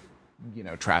being,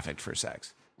 trafficked for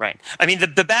sex. Right. I mean,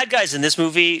 the bad guys in this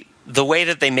movie, the way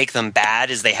that they make them bad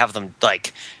is they have them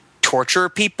torture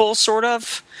people, sort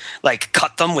of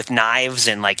cut them with knives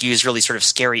and use really sort of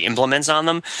scary implements on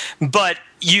them. But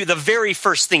the very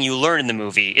first thing you learn in the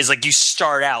movie is you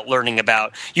start out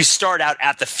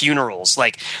at the funerals.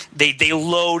 They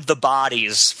load the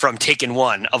bodies from Taken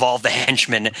 1 of all the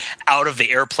henchmen out of the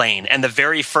airplane, and the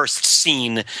very first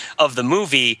scene of the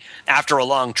movie, after a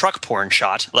long truck porn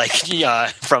shot,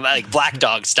 from Black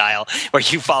Dog style, where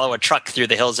you follow a truck through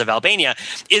the hills of Albania,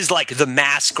 is the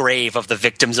mass grave of the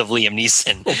victims of Liam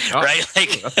Neeson, right?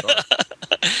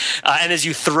 And as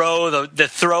you throw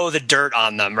the dirt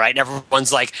on them, right? And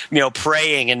everyone's like,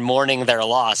 praying and mourning their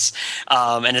loss.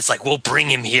 And it's like, we'll bring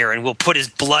him here and we'll put his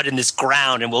blood in this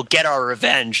ground and we'll get our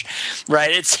revenge,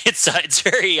 right? It's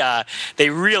very, they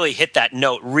really hit that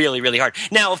note really, really hard.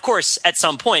 Now, of course, at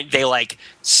some point they like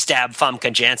stab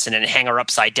Famke Janssen and hang her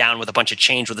upside down with a bunch of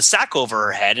chains with a sack over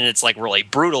her head. And it's like really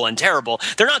brutal and terrible.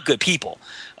 They're not good people.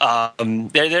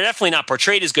 They're definitely not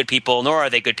portrayed as good people, nor are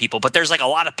they good people. But there's like a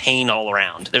lot of pain all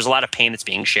around. There's a lot of pain that's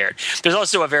being shared. There's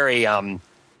also a very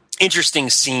interesting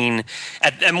scene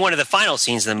and one of the final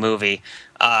scenes in the movie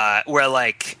where,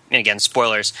 like, and again,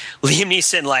 spoilers, Liam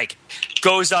Neeson like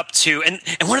goes up to and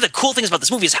one of the cool things about this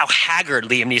movie is how haggard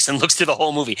Liam Neeson looks through the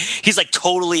whole movie. He's like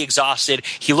totally exhausted.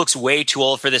 He looks way too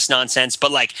old for this nonsense,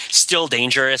 but like still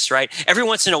dangerous, right? Every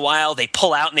once in a while they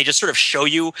pull out and they just sort of show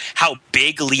you how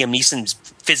big Liam Neeson's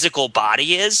physical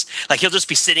body is. Like he'll just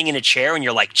be sitting in a chair and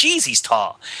you're like, geez, he's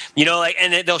tall, like,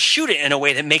 and they'll shoot it in a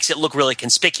way that makes it look really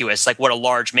conspicuous, like what a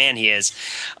large man he is.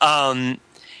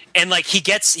 And like he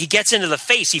gets into the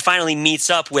face. He finally meets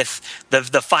up with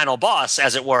the final boss,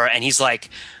 as it were, and he's like,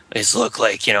 "Look,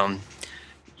 like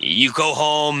you go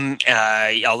home.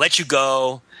 I'll let you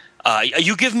go.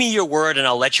 You give me your word, and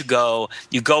I'll let you go.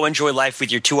 You go enjoy life with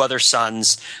your two other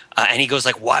sons." And he goes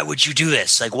like, "Why would you do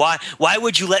this? Like, why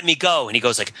would you let me go?" And he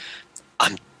goes like,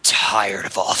 "I'm tired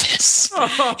of all this."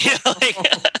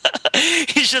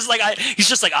 He's just like,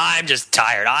 I'm just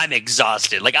tired. I'm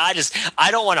exhausted. Like, I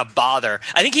don't want to bother.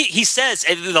 I think he says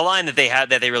the line that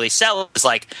they really sell is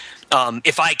like,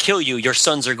 if I kill you, your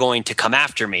sons are going to come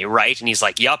after me, right? And he's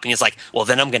like, yup. And he's like, well,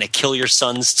 then I'm going to kill your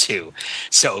sons too.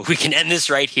 So we can end this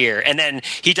right here. And then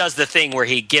he does the thing where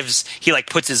he like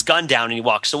puts his gun down and he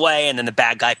walks away. And then the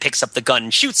bad guy picks up the gun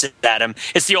and shoots it at him.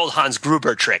 It's the old Hans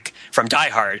Gruber trick from Die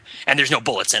Hard. And there's no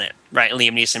bullets in it, right? And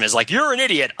Liam Neeson is like, you're an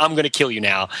idiot. I'm going to kill you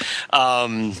now.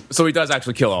 So he does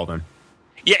actually kill all of them.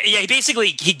 Yeah.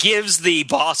 He gives the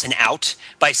boss an out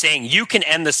by saying, you can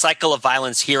end the cycle of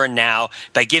violence here and now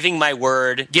by giving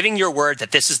your word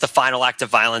that this is the final act of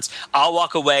violence. I'll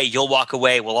walk away. You'll walk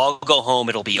away. We'll all go home.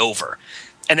 It'll be over.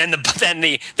 And then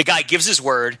the guy gives his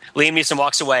word. Liam Neeson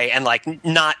walks away, and like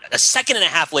not a second and a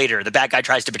half later, the bad guy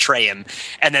tries to betray him,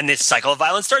 and then this cycle of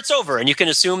violence starts over. And you can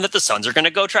assume that the sons are going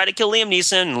to go try to kill Liam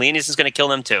Neeson, and Liam Neeson's going to kill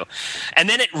them too. And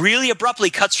then it really abruptly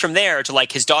cuts from there to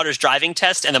like his daughter's driving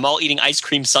test, and them all eating ice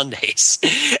cream sundaes.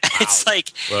 It's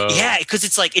like, whoa. Yeah, because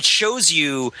it's like it shows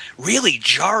you really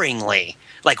jarringly,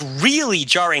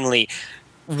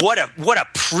 what a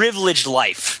privileged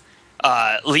life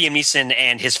Liam Neeson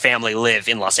and his family live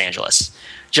in Los Angeles.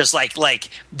 Just like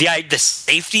the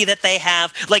safety that they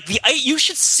have. Like you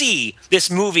should see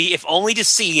this movie if only to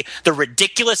see the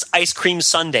ridiculous ice cream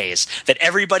sundaes that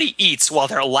everybody eats while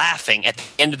they're laughing at the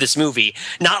end of this movie.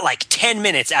 Not like 10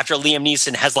 minutes after Liam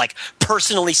Neeson has like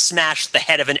personally smashed the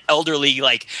head of an elderly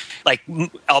like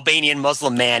Albanian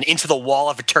Muslim man into the wall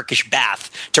of a Turkish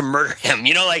bath to murder him.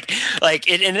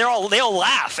 And they all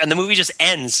laugh, and the movie just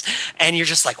ends, and you're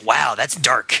just like, wow, that's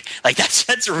dark. Like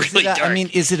that's really dark. I mean,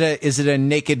 is it a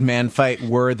naked man fight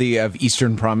worthy of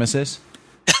Eastern Promises?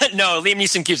 No, Liam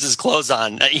Neeson keeps his clothes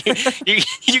on. You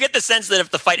get the sense that if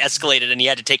the fight escalated and he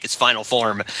had to take his final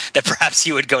form, that perhaps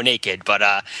he would go naked. But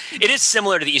it is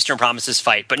similar to the Eastern Promises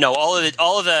fight. But no, all of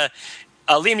the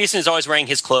Liam Neeson is always wearing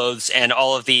his clothes, and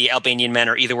all of the Albanian men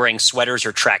are either wearing sweaters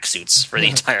or tracksuits for the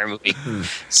entire movie.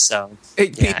 So,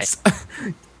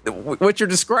 what you're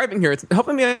describing here, it's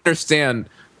helping me understand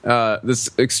this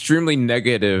extremely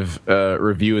negative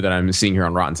review that I'm seeing here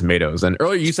on Rotten Tomatoes. And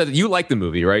earlier you said that you liked the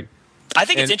movie, right? I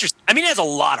think it's interesting. I mean, it has a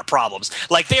lot of problems.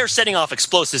 Like, they are setting off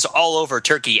explosives all over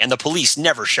Turkey, and the police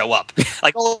never show up.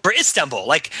 Like, all over Istanbul.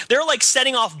 Like, they're, like,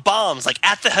 setting off bombs, like,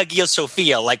 at the Hagia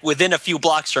Sophia, like, within a few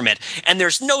blocks from it. And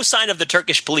there's no sign of the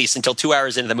Turkish police until 2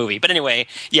 hours into the movie. But anyway,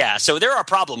 yeah, so there are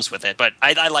problems with it, but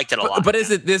I liked it a lot. But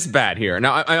is it this bad here?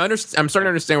 Now, I'm starting to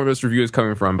understand where this review is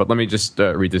coming from, but let me just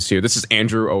read this here. This is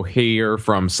Andrew O'Hare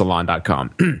from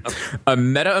Salon.com. Okay. A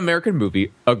meta-American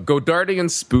movie, a Godardian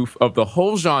spoof of the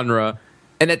whole genre,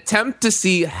 an attempt to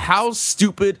see how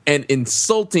stupid and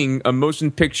insulting a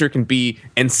motion picture can be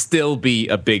and still be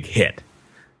a big hit.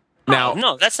 Now,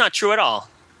 no, that's not true at all.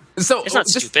 So it's not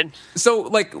stupid. So,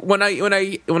 like, when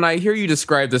I hear you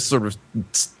describe this sort of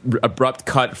abrupt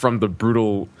cut from the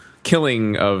brutal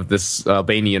killing of this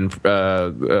Albanian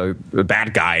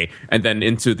bad guy, and then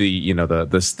into the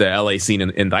LA scene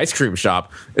in the ice cream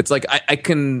shop, it's like I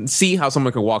can see how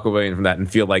someone could walk away from that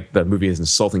and feel like the movie is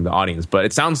insulting the audience. But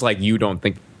it sounds like you don't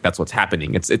think that's what's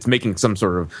happening. It's making some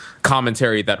sort of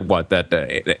commentary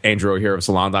that Andrew O'Hare of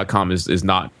Salon.com is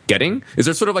not getting. Is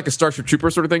there sort of like a Starship Trooper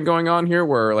sort of thing going on here,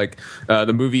 where like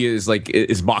the movie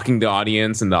is mocking the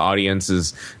audience, and the audience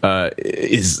is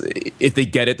if they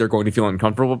get it, they're going to feel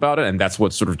uncomfortable about it, and that's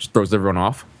what sort of throws everyone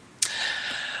off?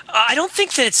 I don't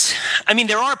think that it's – I mean,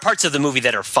 there are parts of the movie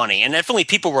that are funny, and definitely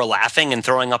people were laughing and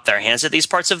throwing up their hands at these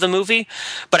parts of the movie,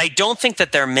 but I don't think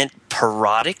that they're meant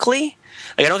parodically.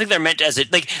 Like, I don't think they're meant as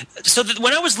 – like, so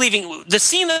when I was leaving – the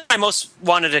scene that I most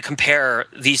wanted to compare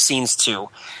these scenes to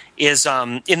is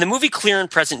in the movie Clear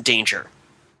and Present Danger.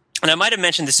 And I might have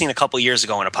mentioned this scene a couple years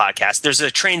ago in a podcast. There's a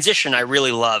transition I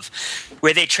really love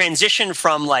where they transition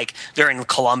from, like, they're in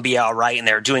Colombia, right, and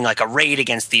they're doing, like, a raid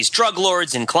against these drug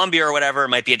lords in Colombia or whatever. It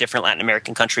might be a different Latin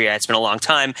American country. It's been a long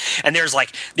time. And there's,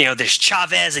 like, you know, there's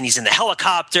Chavez, and he's in the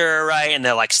helicopter, right, and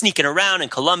they're, like, sneaking around in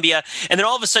Colombia. And then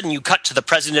all of a sudden you cut to the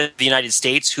president of the United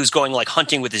States who's going, like,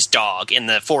 hunting with his dog in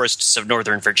the forests of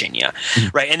Northern Virginia,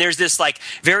 right? And there's this, like,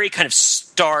 very kind of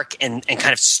stark and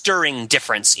kind of stirring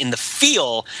difference in the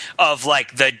feel of,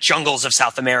 like, the jungles of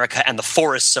South America and the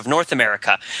forests of North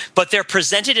America, but they're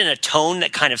presented in a tone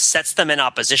that kind of sets them in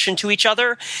opposition to each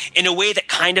other in a way that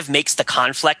kind of makes the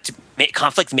conflict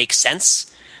make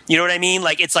sense. You know what I mean?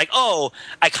 Like, it's like, oh,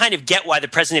 I kind of get why the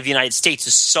president of the United States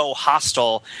is so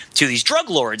hostile to these drug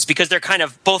lords, because they're kind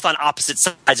of both on opposite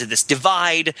sides of this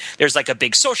divide. There's like a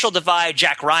big social divide.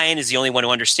 Jack Ryan is the only one who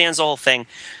understands the whole thing.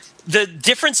 The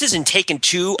differences in Taken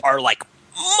 2 are, like,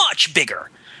 much bigger.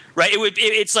 Right,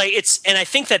 and I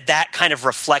think that kind of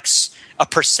reflects a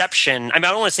perception. I mean,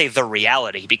 I don't want to say the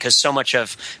reality, because so much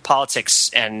of politics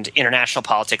and international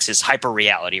politics is hyper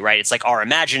reality, right? It's like our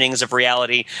imaginings of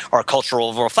reality, our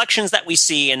cultural reflections that we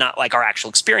see, and not like our actual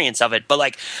experience of it. But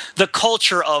like the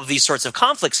culture of these sorts of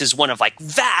conflicts is one of like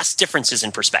vast differences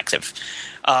in perspective.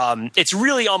 It's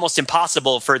really almost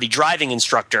impossible for the driving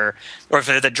instructor or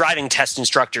for the driving test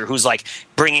instructor who's like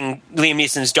bringing Liam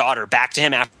Neeson's daughter back to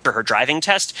him after her driving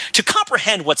test to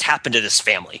comprehend what's happened to this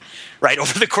family, right,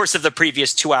 over the course of the previous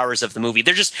 2 hours of the movie.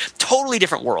 They're just totally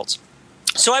different worlds.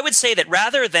 So I would say that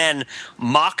rather than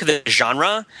mock the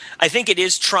genre, I think it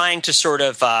is trying to sort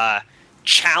of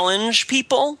challenge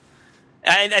people.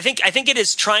 I think it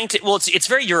is trying to. Well, it's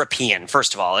very European.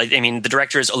 First of all, I mean, the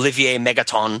director is Olivier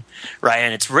Megaton, right?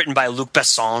 And it's written by Luc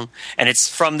Besson, and it's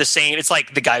from the same. It's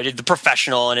like the guy who did The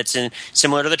Professional, and it's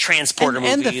similar to the Transporter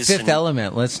movies and the Fifth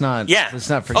Element. Let's not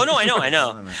forget. Oh no, I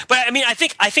know. But I mean, I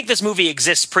think this movie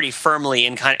exists pretty firmly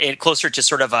in closer to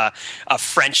sort of a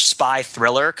French spy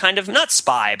thriller kind of, not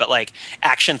spy, but like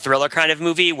action thriller kind of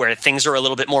movie where things are a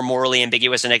little bit more morally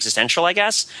ambiguous and existential, I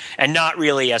guess, and not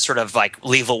really a sort of like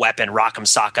Lethal Weapon, Rock'em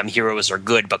Sock'em, heroes are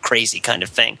good but crazy kind of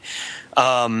thing.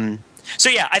 So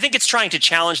yeah, I think it's trying to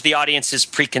challenge the audience's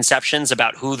preconceptions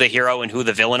about who the hero and who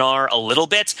the villain are a little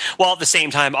bit, while at the same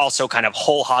time also kind of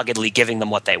wholeheartedly giving them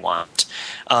what they want.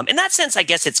 In that sense, I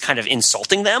guess it's kind of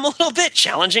insulting them a little bit,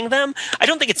 challenging them. I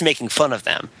don't think it's making fun of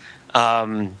them.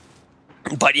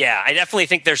 But yeah, I definitely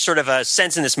think there's sort of a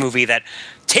sense in this movie that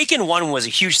Taken 1 was a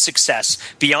huge success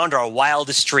beyond our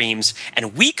wildest dreams,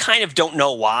 and we kind of don't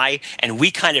know why, and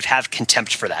we kind of have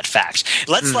contempt for that fact.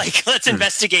 Let's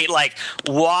investigate, like,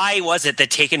 why was it that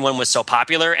Taken 1 was so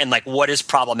popular, and like what is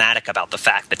problematic about the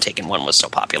fact that Taken 1 was so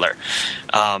popular.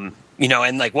 You know,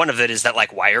 and like one of it is that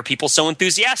like, why are people so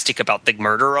enthusiastic about the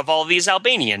murder of all of these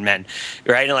Albanian men,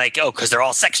 right? And like, oh, because they're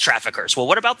all sex traffickers. Well,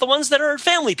 what about the ones that are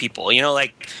family people? You know,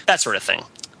 like that sort of thing.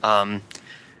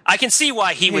 I can see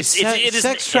why he was.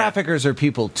 Sex traffickers are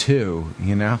people too,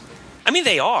 you know. I mean,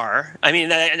 they are. I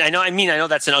mean, I know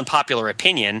that's an unpopular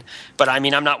opinion, but I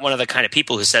mean, I'm not one of the kind of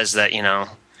people who says that, you know,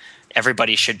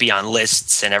 everybody should be on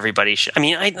lists and everybody should. I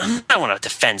mean, I don't want to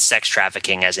defend sex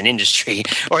trafficking as an industry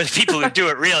or the people who do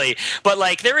it really, but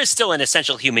like there is still an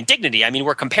essential human dignity. I mean,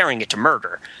 we're comparing it to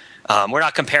murder. We're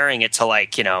not comparing it to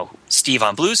like, you know, Steve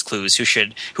on Blue's Clues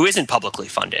who isn't publicly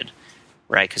funded,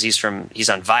 right? Because he's on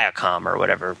Viacom or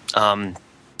whatever.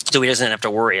 So he doesn't have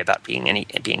to worry about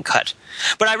being cut.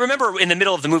 But I remember in the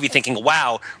middle of the movie thinking,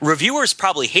 wow, reviewers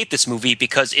probably hate this movie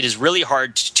because it is really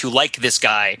hard to like this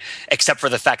guy, except for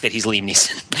the fact that he's Liam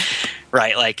Neeson,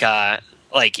 right?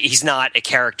 Like he's not a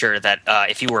character that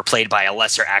if he were played by a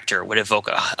lesser actor would evoke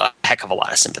a heck of a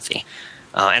lot of sympathy.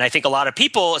 And I think a lot of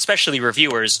people, especially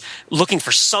reviewers, looking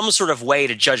for some sort of way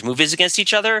to judge movies against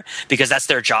each other because that's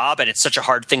their job and it's such a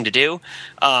hard thing to do.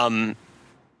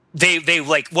 They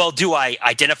like, well, do I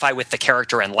identify with the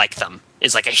character and like them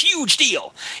is like a huge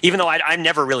deal, even though I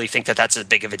never really think that that's as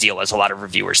big of a deal as a lot of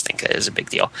reviewers think it is a big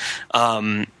deal.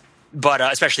 But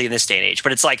especially in this day and age.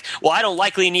 But it's like, well, I don't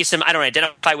like Liam Neeson. I don't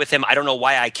identify with him. I don't know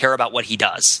why I care about what he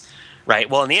does. right?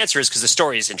 Well, and the answer is because the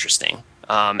story is interesting,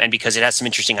 and because it has some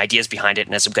interesting ideas behind it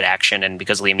and has some good action, and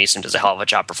because Liam Neeson does a hell of a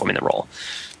job performing the role.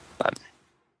 But,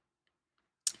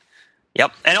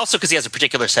 yep, and also because he has a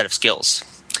particular set of skills.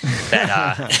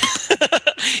 That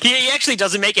he actually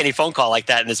doesn't make any phone call like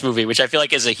that in this movie, which I feel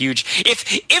like is a huge.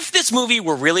 If this movie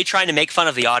were really trying to make fun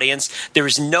of the audience, there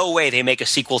is no way they make a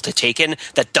sequel to Taken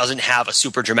that doesn't have a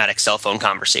super dramatic cell phone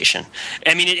conversation.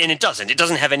 I mean, and it doesn't. It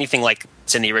doesn't have anything like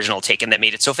it's in the original Taken that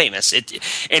made it so famous.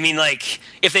 I mean, like,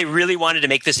 if they really wanted to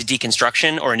make this a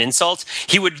deconstruction or an insult,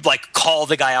 he would like call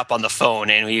the guy up on the phone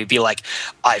and he would be like,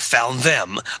 "I found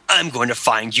them. I'm going to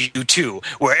find you too.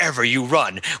 Wherever you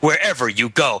run, wherever you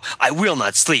go, I will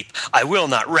not sleep. I will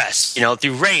not rest.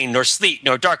 Through rain nor sleet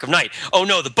nor dark of night. Oh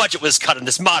no, the budget was cut on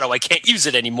this motto. I can't use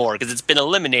it anymore because it's been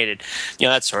eliminated."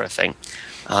 That sort of thing.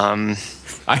 I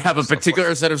have a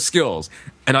particular set of skills,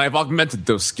 and I have augmented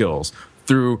those skills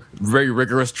through very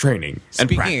rigorous training and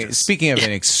practice. Speaking of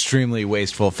an extremely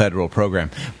wasteful federal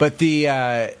program, but Pete,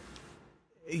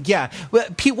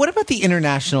 what about the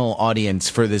international audience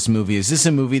for this movie? Is this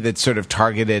a movie that's sort of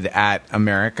targeted at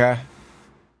America?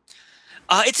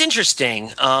 It's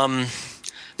interesting.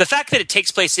 The fact that it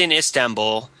takes place in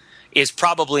Istanbul is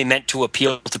probably meant to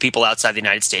appeal to people outside the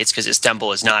United States because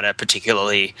Istanbul is not a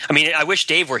particularly... I mean, I wish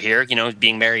Dave were here,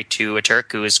 being married to a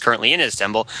Turk who is currently in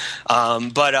Istanbul.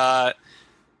 But I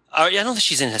don't think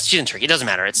she's in Turkey. It doesn't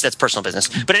matter. That's personal business.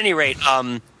 But at any rate...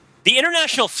 the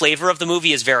international flavor of the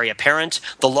movie is very apparent.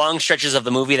 The long stretches of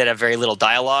the movie that have very little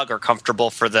dialogue are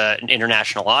comfortable for the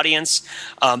international audience.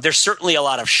 There's certainly a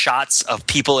lot of shots of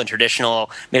people in traditional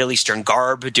Middle Eastern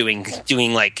garb doing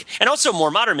like, and also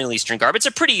more modern Middle Eastern garb. It's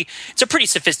a pretty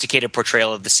sophisticated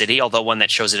portrayal of the city, although one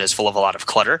that shows it as full of a lot of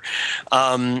clutter.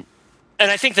 And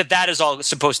I think that is all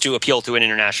supposed to appeal to an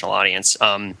international audience.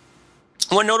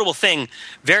 One notable thing,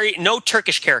 no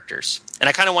Turkish characters. And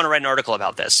I kind of want to write an article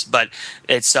about this, but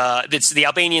it's the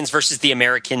Albanians versus the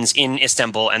Americans in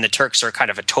Istanbul, and the Turks are kind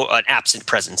of an absent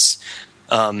presence.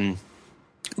 But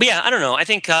yeah, I don't know. I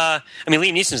think, Liam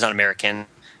Neeson's not American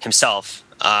himself,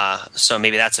 so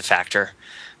maybe that's a factor.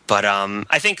 But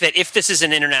I think that if this is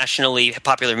an internationally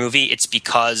popular movie, it's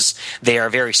because they are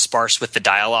very sparse with the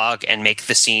dialogue and make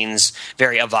the scenes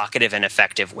very evocative and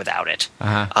effective without it.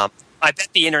 Uh-huh. I bet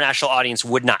the international audience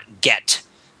would not get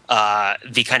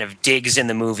the kind of digs in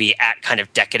the movie at kind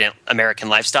of decadent American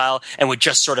lifestyle and would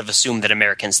just sort of assume that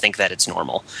Americans think that it's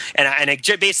normal. And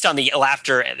based on the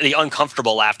laughter, the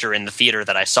uncomfortable laughter in the theater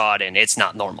that I saw it in, it's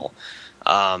not normal.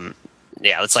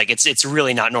 It's like it's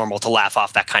really not normal to laugh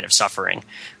off that kind of suffering,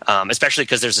 especially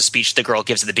because there's a speech the girl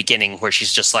gives at the beginning where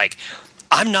she's just like,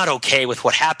 "I'm not okay with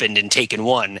what happened in Taken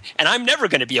 1, and I'm never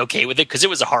going to be okay with it because it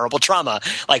was a horrible trauma.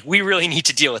 Like, we really need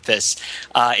to deal with this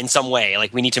in some way.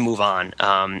 Like, we need to move on."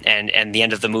 And the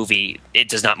end of the movie, it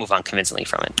does not move on convincingly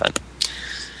from it. But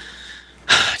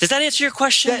does that answer your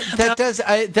question? That does.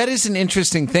 That is an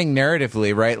interesting thing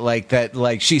narratively, right? Like that.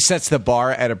 Like she sets the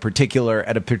bar at a particular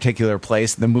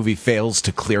place. The movie fails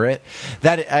to clear it.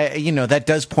 That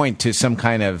does point to some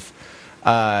kind of.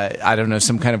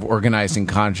 Some kind of organizing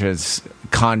consciousness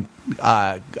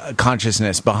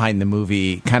behind the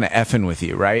movie kind of effing with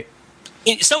you, right?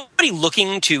 Somebody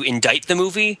looking to indict the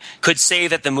movie could say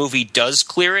that the movie does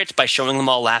clear it by showing them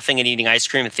all laughing and eating ice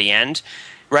cream at the end,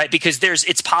 right? Because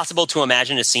it's possible to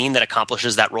imagine a scene that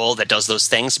accomplishes that role, that does those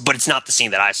things, but it's not the scene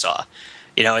that I saw.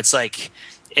 It's like...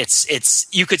 It's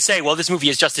you could say, well, this movie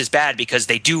is just as bad because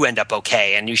they do end up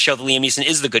okay, and you show that Liam Neeson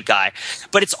is the good guy,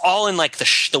 but it's all in like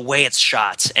the way it's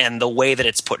shot and the way that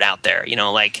it's put out there.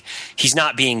 Like he's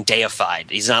not being deified.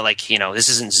 He's not like this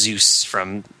isn't Zeus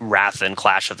from Wrath and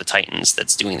Clash of the Titans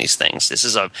that's doing these things. This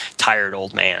is a tired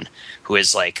old man who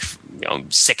is like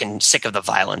sick of the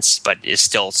violence, but is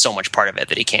still so much part of it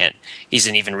that he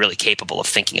isn't even really capable of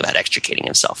thinking about extricating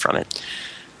himself from it.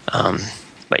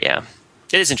 But yeah,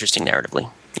 it is interesting narratively.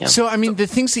 Yeah. So, I mean, the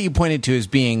things that you pointed to as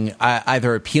being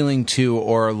either appealing to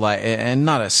or like, and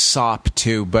not a sop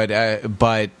to, but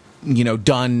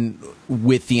done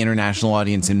with the international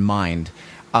audience in mind,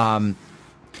 don't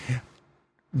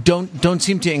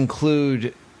seem to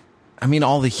include. I mean,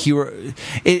 all the hero.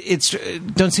 It's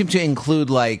don't seem to include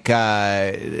like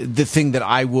the thing that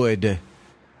I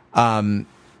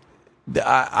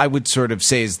would sort of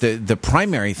say is the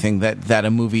primary thing that a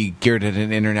movie geared at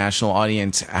an international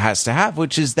audience has to have,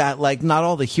 which is that like not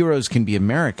all the heroes can be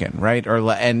American, right?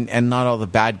 And not all the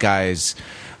bad guys.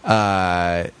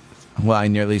 I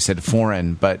nearly said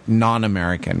foreign, but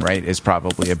non-American, right? Is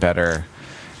probably a better.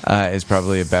 Well,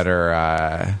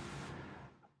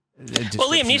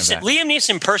 Liam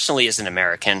Neeson personally isn't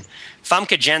American.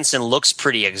 Famke Janssen looks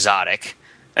pretty exotic.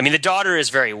 I mean, the daughter is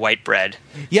very white bread.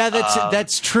 Yeah,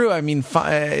 that's true. I mean,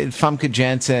 Famke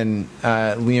Janssen,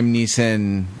 Liam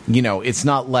Neeson. You know, it's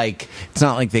not like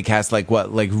they cast like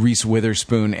Reese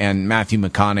Witherspoon and Matthew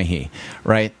McConaughey,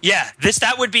 right? Yeah,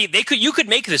 that would be you could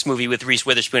make this movie with Reese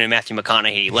Witherspoon and Matthew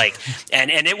McConaughey, and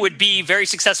it would be very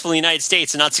successful in the United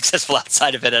States and not successful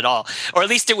outside of it at all, or at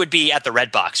least it would be at the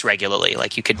Redbox regularly.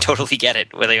 Like you could totally get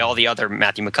it with all the other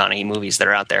Matthew McConaughey movies that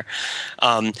are out there.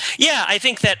 Yeah, I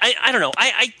think that I don't know.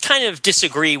 I kind of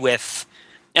disagree with,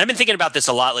 and I've been thinking about this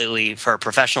a lot lately for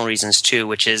professional reasons too,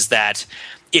 which is that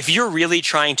if you're really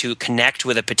trying to connect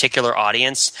with a particular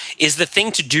audience, is the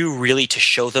thing to do really to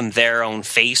show them their own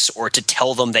face or to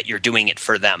tell them that you're doing it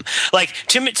for them? Like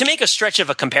to make a stretch of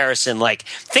a comparison, like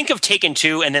think of Taken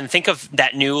 2 and then think of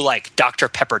that new like Dr.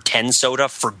 Pepper 10 soda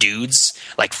for dudes,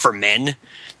 like for men.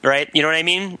 Right, you know what I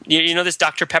mean? You know this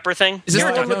Dr. Pepper thing? Is this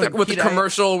the one with the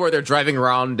commercial where they're driving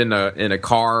around in a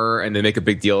car and they make a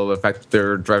big deal of the fact that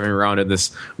they're driving around in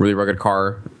this really rugged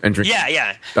car and drinking?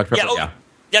 Yeah. Dr. Pepper, yeah.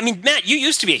 I mean, Matt, you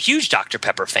used to be a huge Dr.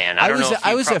 Pepper fan.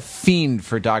 I was a fiend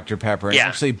for Dr. Pepper. And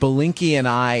actually, Belinky and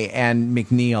I and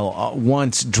McNeil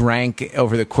once drank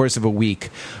over the course of a week.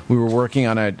 We were working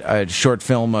on a short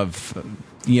film of,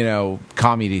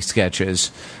 comedy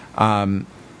sketches.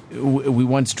 We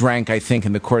once drank, I think,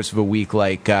 in the course of a week,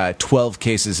 like 12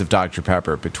 cases of Dr.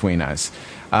 Pepper between us.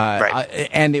 Right.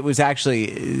 And it was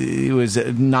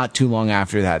not too long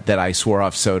after that I swore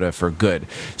off soda for good.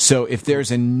 So if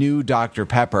there's a new Dr.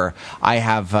 Pepper, I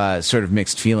have sort of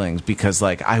mixed feelings because,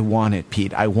 like, I want it,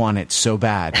 Pete. I want it so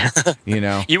bad,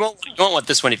 You won't want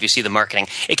this one if you see the marketing.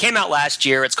 It came out last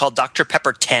year. It's called Dr.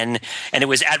 Pepper 10, and it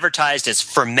was advertised as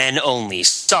for men only.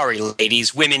 Sorry,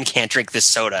 ladies, women can't drink this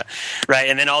soda, right?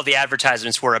 And then all the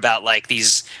advertisements were about like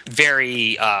these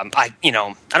very, I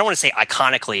don't want to say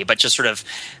iconically, but just sort of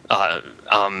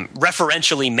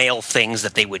referentially male things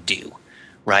that they would do,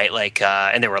 right? Like,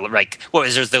 and they were like,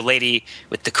 there's the lady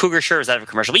with the cougar shirt? Was that a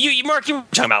commercial? But Mark, you were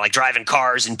talking about like driving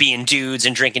cars and being dudes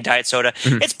and drinking diet soda.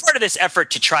 Mm-hmm. It's part of this effort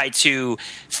to try to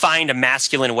find a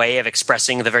masculine way of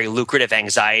expressing the very lucrative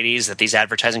anxieties that these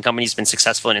advertising companies have been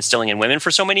successful in instilling in women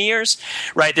for so many years,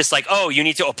 right? This like, you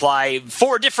need to apply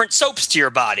 4 different soaps to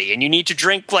your body and you need to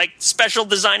drink like special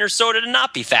designer soda to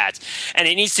not be fat. And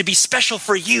it needs to be special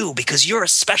for you because you're a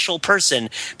special person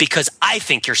because I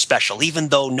think you're special, even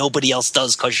though nobody else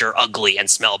does because you're ugly and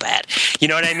smell bad. You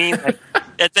know what I mean? Like,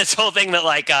 this whole thing that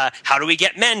like, how do we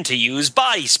get men to use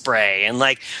body spray and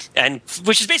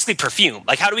which is basically perfume.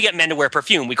 Like, how do we get men to wear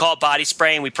perfume? We call it body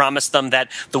spray and we promise them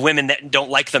that the women that don't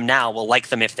like them now will like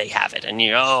them if they have it. And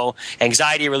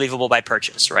anxiety relievable by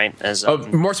purchase, right? As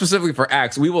more specifically for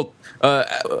Axe, we will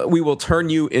turn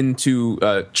you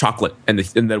into chocolate, and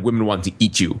the women want to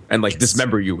eat you and like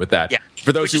dismember you with that. Yeah.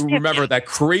 For those who remember that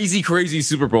crazy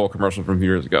Super Bowl commercial from a few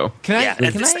years ago. Can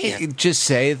I just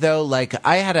say though, like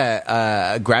I had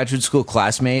a graduate school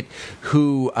classmate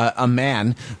who, a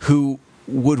man who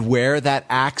would wear that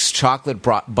Axe chocolate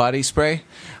body spray,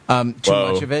 too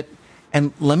much of it.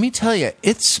 And let me tell you,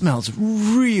 it smells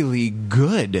really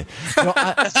good.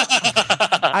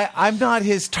 I'm not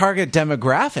his target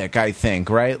demographic, I think,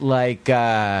 right? Like,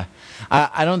 I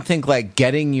don't think like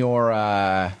getting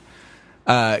your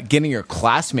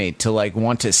classmate to like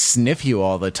want to sniff you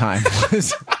all the time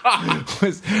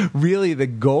was really the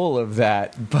goal of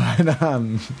that. But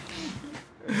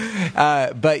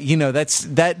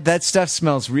that stuff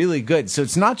smells really good. So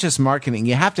it's not just marketing.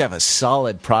 You have to have a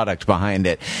solid product behind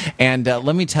it. And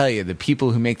let me tell you, the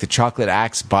people who make the Chocolate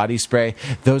Axe body spray,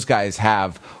 those guys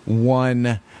have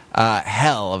one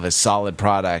hell of a solid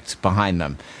product behind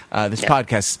them. This podcast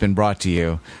has been brought to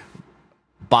you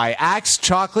by Axe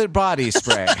Chocolate Body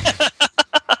Spray.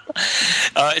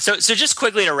 So just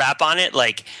quickly to wrap on it,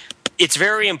 like, it's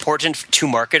very important to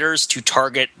marketers to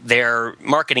target their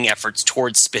marketing efforts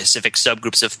towards specific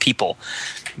subgroups of people.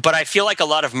 But I feel like a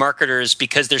lot of marketers,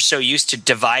 because they're so used to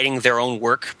dividing their own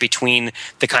work between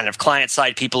the kind of client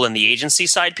side people and the agency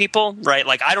side people, right?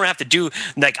 Like I don't have to do,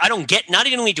 like I don't get, not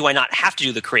only do I not have to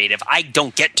do the creative, I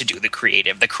don't get to do the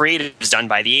creative. The creative is done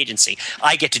by the agency.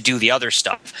 I get to do the other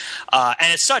stuff.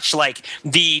 And as such, like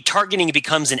the targeting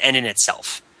becomes an end in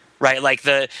itself. Right, like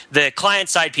the client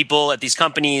side people at these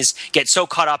companies get so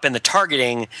caught up in the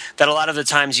targeting that a lot of the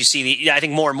times you see I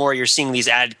think more and more you're seeing these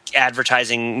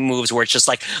advertising moves where it's just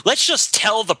like, let's just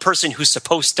tell the person who's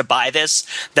supposed to buy this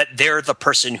that they're the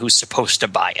person who's supposed to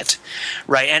buy it,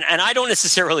 right? And I don't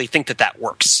necessarily think that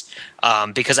works.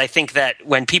 because I think that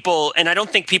when people, and I don't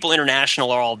think people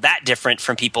international are all that different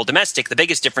from people domestic. The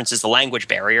biggest difference is the language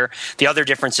barrier. The other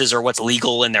differences are what's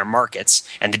legal in their markets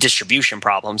and the distribution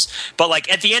problems. But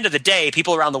like at the end of the day,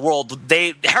 people around the world,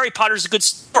 Harry Potter's a good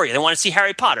story. They want to see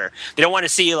Harry Potter. They don't want to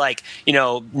see like,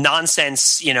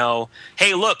 nonsense,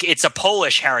 hey, look, it's a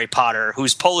Polish Harry Potter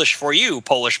who's Polish for you,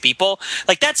 Polish people.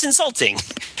 Like, that's insulting.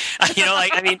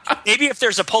 Maybe if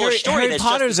there's a Polish story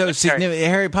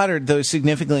Harry Potter, though,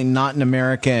 significantly not an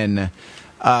American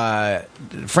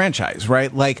franchise,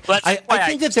 right? Like, I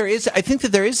think that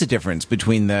there is a difference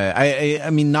between the. I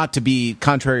mean, not to be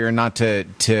contrary or not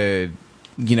to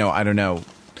I don't know.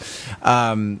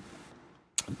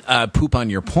 Poop on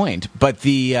your point, but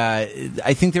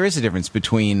I think there is a difference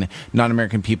between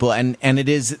non-American people and it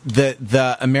is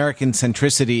the American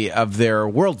centricity of their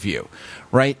worldview,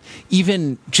 right?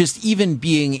 Even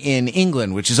being in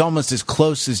England, which is almost as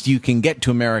close as you can get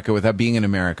to America without being in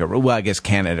America. Well, I guess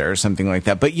Canada or something like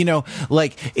that. But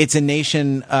like it's a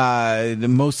nation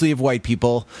mostly of white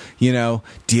people,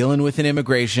 dealing with an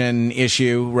immigration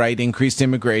issue, right? Increased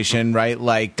immigration, right?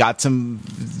 Like got some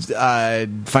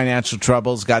financial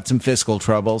troubles, got some fiscal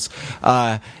troubles.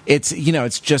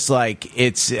 It's just like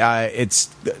it's a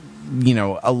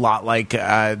lot like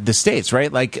the States,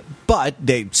 right? Like, but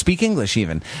they speak English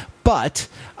even. But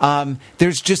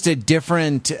there's just a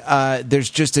different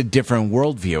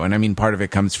worldview, and I mean, part of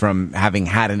it comes from having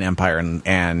had an empire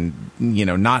and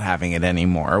not having it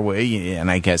anymore. And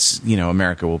I guess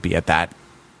America will be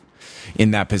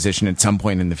in that position at some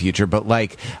point in the future. But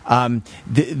like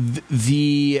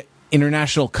the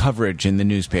international coverage in the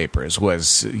newspapers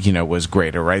was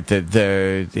greater, right?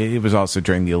 It was also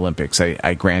during the Olympics,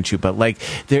 I grant you, but like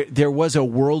there was a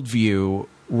worldview,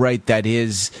 right? That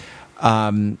is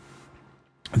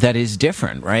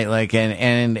different, right? Like,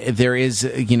 and there is,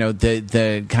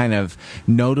 the kind of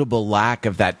notable lack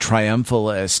of that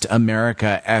triumphalist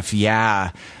America F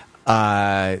yeah,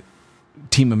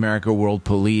 Team America World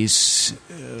Police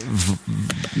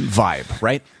vibe,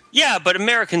 right? Yeah, but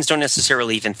Americans don't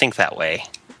necessarily even think that way.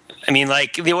 I mean,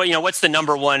 like, what's the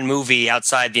number one movie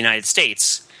outside the United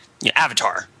States?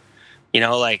 Avatar.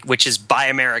 Which is by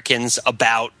Americans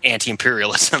about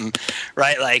anti-imperialism,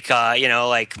 right? Like,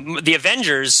 like the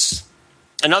Avengers,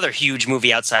 another huge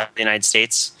movie outside the United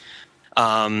States.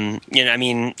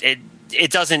 It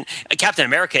doesn't. Captain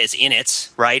America is in it,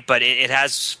 right? But it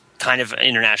has kind of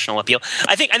international appeal.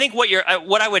 I think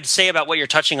what I would say about what you're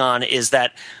touching on is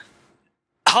that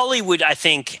Hollywood, I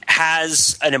think,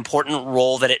 has an important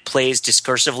role that it plays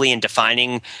discursively in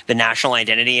defining the national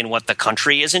identity and what the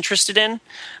country is interested in,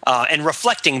 and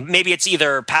reflecting, maybe it's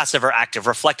either passive or active,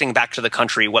 reflecting back to the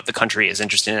country what the country is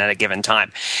interested in at a given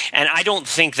time. And I don't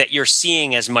think that you're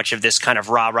seeing as much of this kind of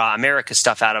rah-rah America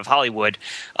stuff out of Hollywood,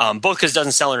 both because it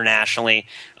doesn't sell internationally,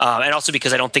 and also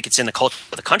because I don't think it's in the culture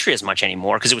of the country as much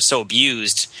anymore, because it was so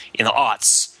abused in the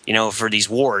aughts, for these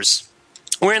wars.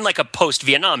 We're in like a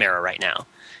post-Vietnam era right now.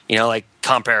 Like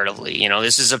comparatively,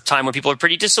 this is a time when people are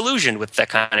pretty disillusioned with that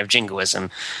kind of jingoism.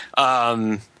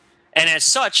 And as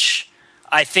such,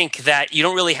 I think that you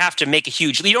don't really have to make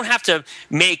you don't have to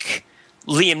make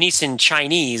Liam Neeson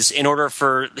Chinese in order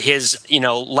for his,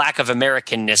 lack of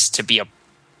Americanness to be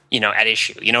at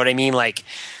issue. You know what I mean? Like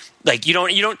you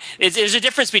don't. There's a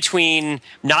difference between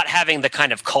not having the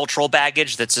kind of cultural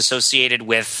baggage that's associated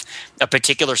with a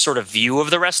particular sort of view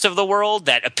of the rest of the world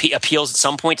that appeals at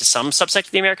some point to some subsect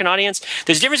of the American audience.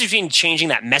 There's a difference between changing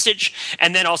that message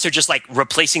and then also just like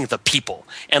replacing the people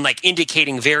and like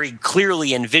indicating very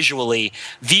clearly and visually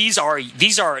these are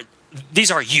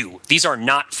you. These are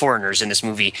not foreigners in this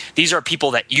movie. These are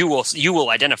people that you will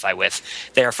identify with.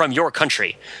 They are from your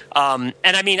country. And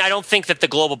I mean, I don't think that the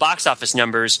global box office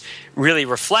numbers really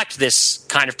reflect this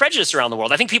kind of prejudice around the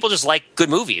world. I think people just like good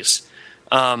movies.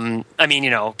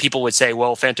 People would say,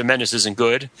 well, Phantom Menace isn't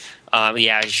good.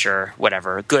 Yeah, sure,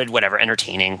 whatever. Good, whatever.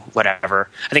 Entertaining, whatever.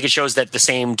 I think it shows that the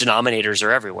same denominators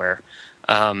are everywhere.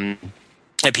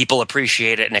 And people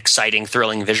appreciate it, an exciting,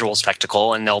 thrilling visual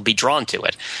spectacle, and they'll be drawn to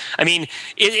it. I mean,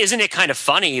 isn't it kind of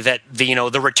funny that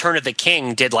the Return of the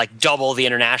King did like double the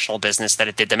international business that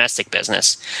it did domestic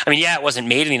business? I mean, yeah, it wasn't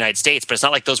made in the United States, but it's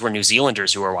not like those were New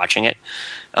Zealanders who were watching it.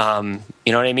 You know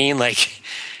what I mean? Like,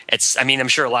 I'm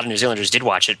sure a lot of New Zealanders did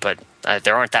watch it, but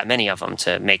there aren't that many of them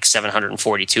to make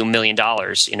 $742 million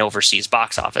in overseas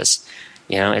box office.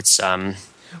 It's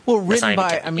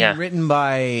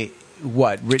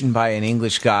written by an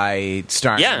English guy,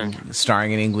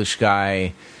 starring an English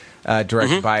guy.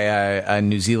 directed by a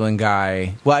New Zealand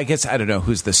guy. Well, I guess I don't know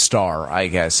who's the star. I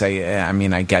guess I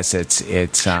mean I guess it's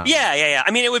yeah.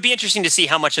 I mean, it would be interesting to see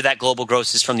how much of that global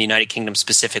gross is from the United Kingdom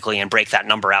specifically, and break that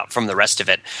number out from the rest of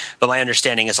it. But my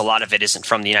understanding is a lot of it isn't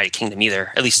from the United Kingdom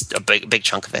either. At least a big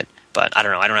chunk of it. But I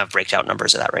don't know. I don't have breakdown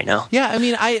numbers of that right now. Yeah, I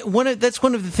mean, that's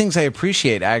one of the things I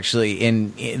appreciate actually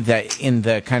in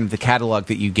the kind of the catalog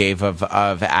that you gave of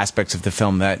aspects of the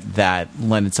film that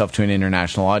lend itself to an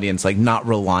international audience, like not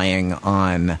relying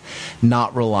on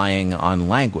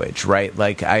language, right?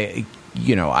 Like I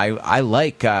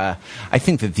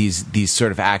think that these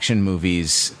sort of action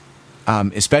movies.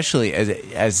 Especially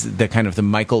as the kind of the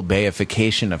Michael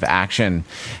Bayification of action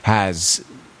has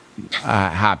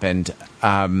happened,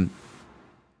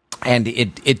 and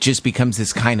it just becomes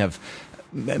this kind of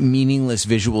meaningless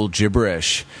visual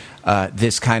gibberish,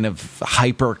 this kind of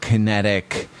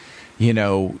hyperkinetic,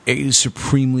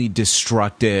 supremely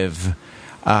destructive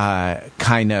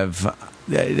kind of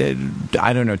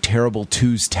I don't know, terrible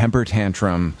twos temper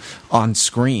tantrum on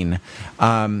screen.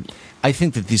 I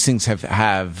think that these things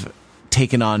have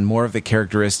taken on more of the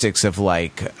characteristics of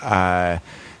like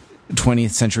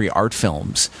 20th century art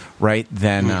films, right?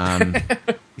 Than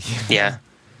yeah.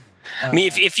 I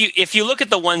mean, if you look at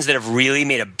the ones that have really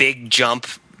made a big jump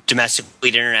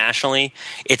domestically to internationally,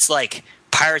 it's like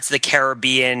Pirates of the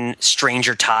Caribbean,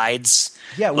 Stranger Tides,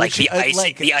 like the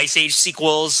Ice Age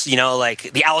sequels,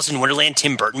 like the Alice in Wonderland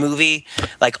Tim Burton movie,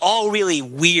 like all really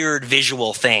weird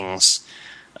visual things.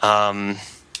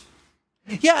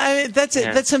 Yeah, I mean,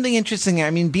 that's something interesting. I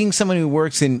mean, being someone who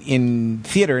works in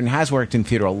theater and has worked in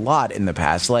theater a lot in the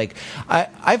past, like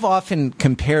I've often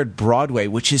compared Broadway,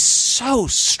 which is so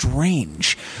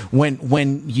strange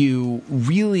when you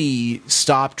really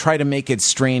stop, try to make it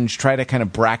strange, try to kind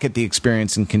of bracket the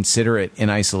experience and consider it in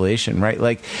isolation, right?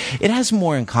 Like it has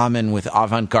more in common with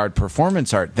avant-garde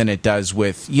performance art than it does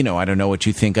with, I don't know what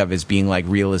you think of as being like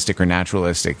realistic or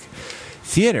naturalistic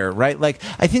theater, right? Like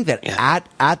I think that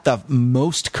at the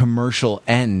most commercial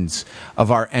ends of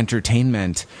our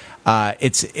entertainment,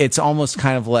 it's almost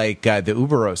kind of like the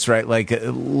Uberos, right? Like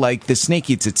the snake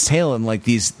eats its tail, and like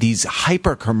these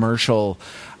hyper commercial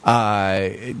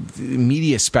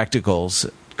media spectacles,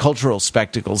 cultural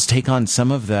spectacles, take on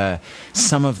some of the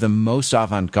most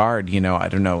avant-garde, I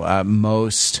don't know,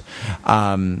 most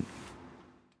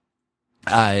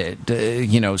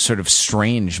sort of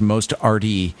strange, most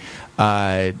arty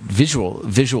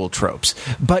visual tropes,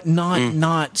 but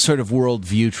not sort of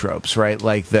worldview tropes, right?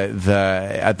 Like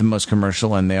the at the most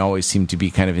commercial end, they always seem to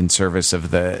be kind of in service of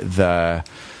the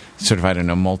sort of, I don't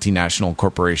know, multinational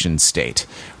corporation state,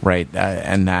 right?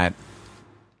 And that,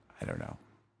 I don't know.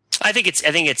 I think it's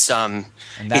and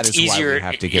that is easier. Why we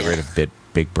have to get rid of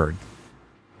Big Bird.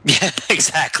 Yeah,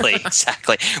 exactly.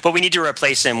 But we need to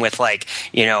replace him with like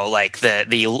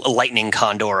the lightning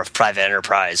condor of private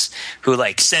enterprise, who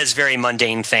like says very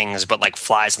mundane things, but like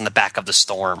flies on the back of the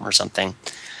storm or something,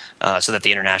 so that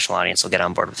the international audience will get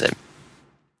on board with it.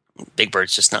 Big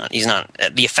Bird's just not. He's not.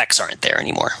 The effects aren't there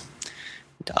anymore.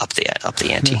 Up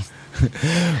the ante.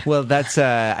 Well, that's.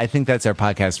 I think that's our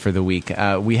podcast for the week.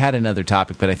 We had another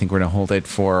topic, but I think we're going to hold it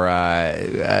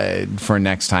for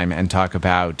next time and talk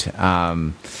about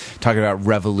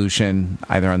Revolution,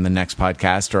 either on the next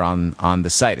podcast or on the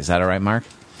site. Is that all right, Mark?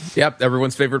 Yep,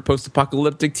 everyone's favorite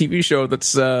post-apocalyptic TV show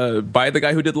that's by the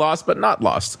guy who did Lost, but not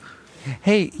Lost.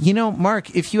 Hey,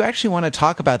 Mark, if you actually want to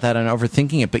talk about that on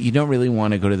Overthinking It, but you don't really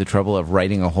want to go to the trouble of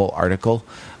writing a whole article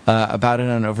about it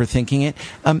on Overthinking It,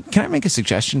 can I make a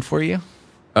suggestion for you?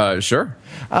 Sure.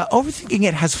 Overthinking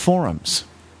It has forums.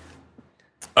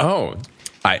 Oh,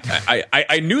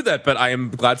 I knew that, but I am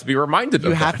glad to be reminded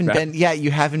of that.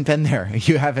 You haven't been there.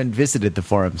 You haven't visited the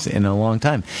forums in a long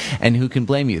time. And who can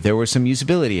blame you? There were some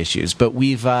usability issues, but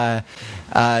we've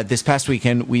this past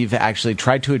weekend, we've actually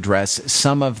tried to address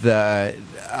some of the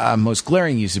most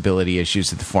glaring usability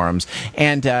issues at the forums,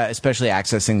 and especially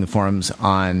accessing the forums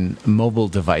on mobile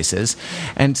devices.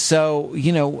 And so,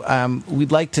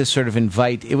 we'd like to sort of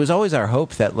invite. It was always our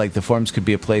hope that like the forums could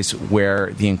be a place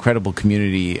where the incredible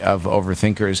community of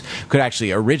overthinkers could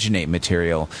actually originate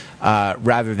material,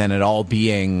 rather than it all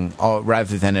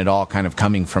kind of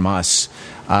coming from us.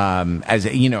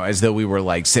 As though we were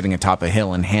like sitting atop a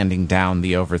hill and handing down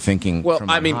the overthinking. Well, from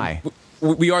high.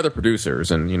 We are the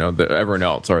producers, and everyone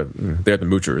else they're the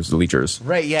moochers, the leechers.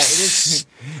 Right? Yeah,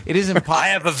 it is impossible. I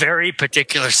have a very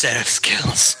particular set of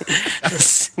skills,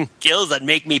 skills that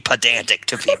make me pedantic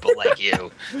to people like you.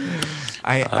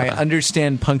 I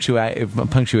understand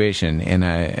punctuation in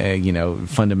a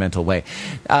fundamental way.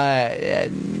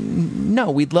 No,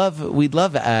 we'd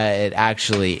love it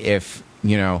actually if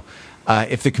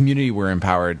if the community were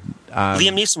empowered.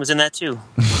 Liam Neeson was in that too.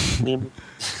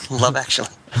 Love Actually.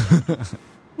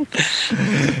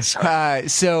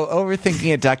 So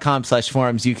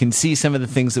overthinkingit.com/forums, you can see some of the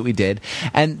things that we did.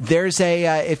 And there's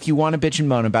if you want to bitch and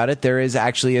moan about it, there is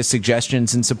actually a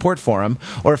suggestions and support forum.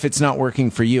 Or if it's not working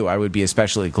for you, I would be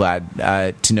especially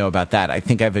glad to know about that. I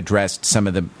think I've addressed some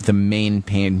of the main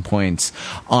pain points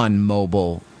on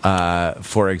mobile.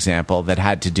 For example, that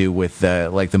had to do with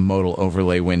the modal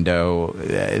overlay window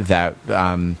that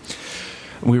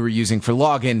we were using for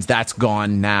logins. That's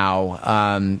gone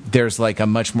now. There's like a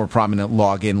much more prominent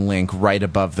login link right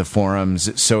above the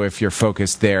forums. So if you're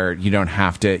focused there, you don't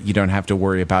have to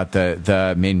worry about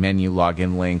the main menu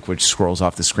login link, which scrolls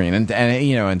off the screen, and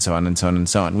so on and so on and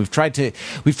so on. We've tried to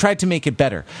make it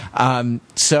better.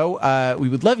 So we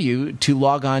would love you to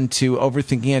log on to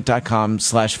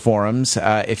overthinkingit.com/forums.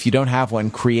 If you don't have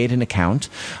one, create an account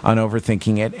on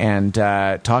Overthinking It and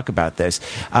talk about this.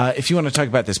 If you want to talk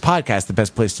about this podcast, the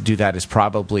best place to do that is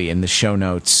probably in the show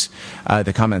notes,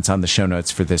 the comments on the show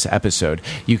notes for this episode.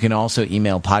 You can also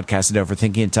email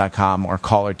podcast@overthinkingit.com or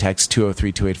call or text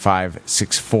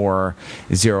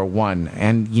 203-285-6401.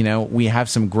 And, we have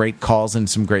some great calls and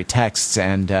some great texts,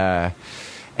 and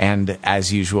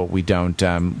as usual, we don't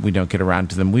get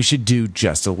around to them. We should do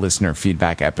just a listener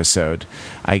feedback episode,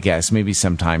 I guess, maybe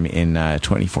sometime in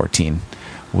 2014.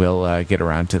 We'll get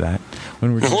around to that.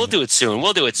 We'll do it soon.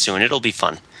 It'll be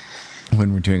fun.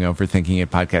 When we're doing Overthinking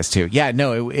It podcast too. Yeah,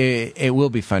 no, it will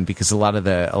be fun because a lot of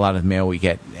the mail we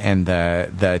get and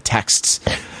the texts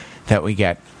that we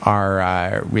get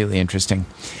are really interesting.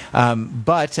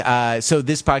 But so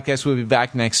this podcast will be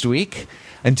back next week.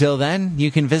 Until then,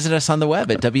 you can visit us on the web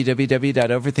at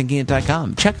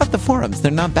www.overthinkingit.com. Check out the forums.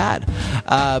 They're not bad.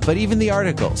 But even the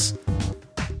articles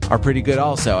are pretty good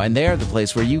also. And they're the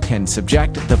place where you can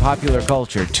subject the popular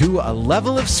culture to a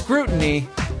level of scrutiny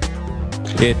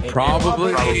it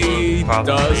probably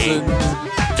doesn't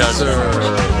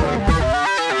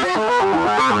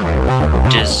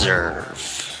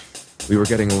deserve. We were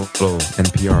getting a little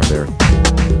NPR there.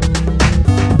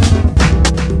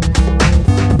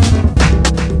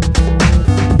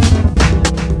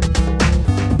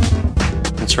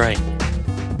 That's right.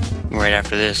 Right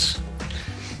after this,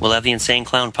 we'll have the Insane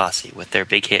Clown Posse with their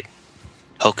big hit,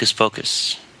 Hocus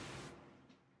Pocus.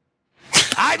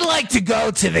 I'd like to go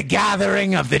to the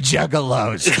gathering of the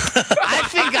Juggalos. I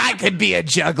think I could be a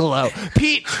Juggalo.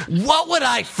 Pete, what would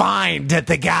I find at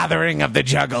the gathering of the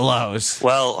Juggalos?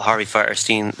 Well, Harvey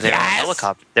Firestein,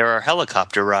 there are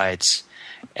helicopter rides,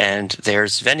 and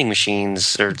there's vending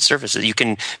machines or services. You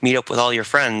can meet up with all your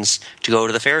friends to go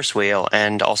to the Ferris wheel,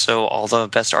 and also all the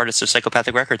best artists of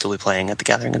Psychopathic Records will be playing at the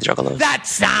gathering of the Juggalos. That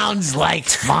sounds like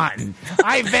fun.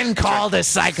 I've been called a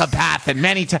psychopath, and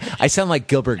many times I sound like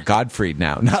Gilbert Gottfried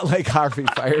now, not like Harvey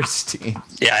Firestein.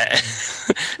 Yeah,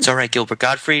 it's all right. Gilbert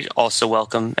Gottfried, also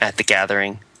welcome at the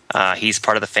gathering. He's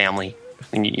part of the family.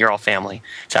 You're all family.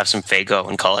 Let's have some Faygo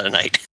and call it a night.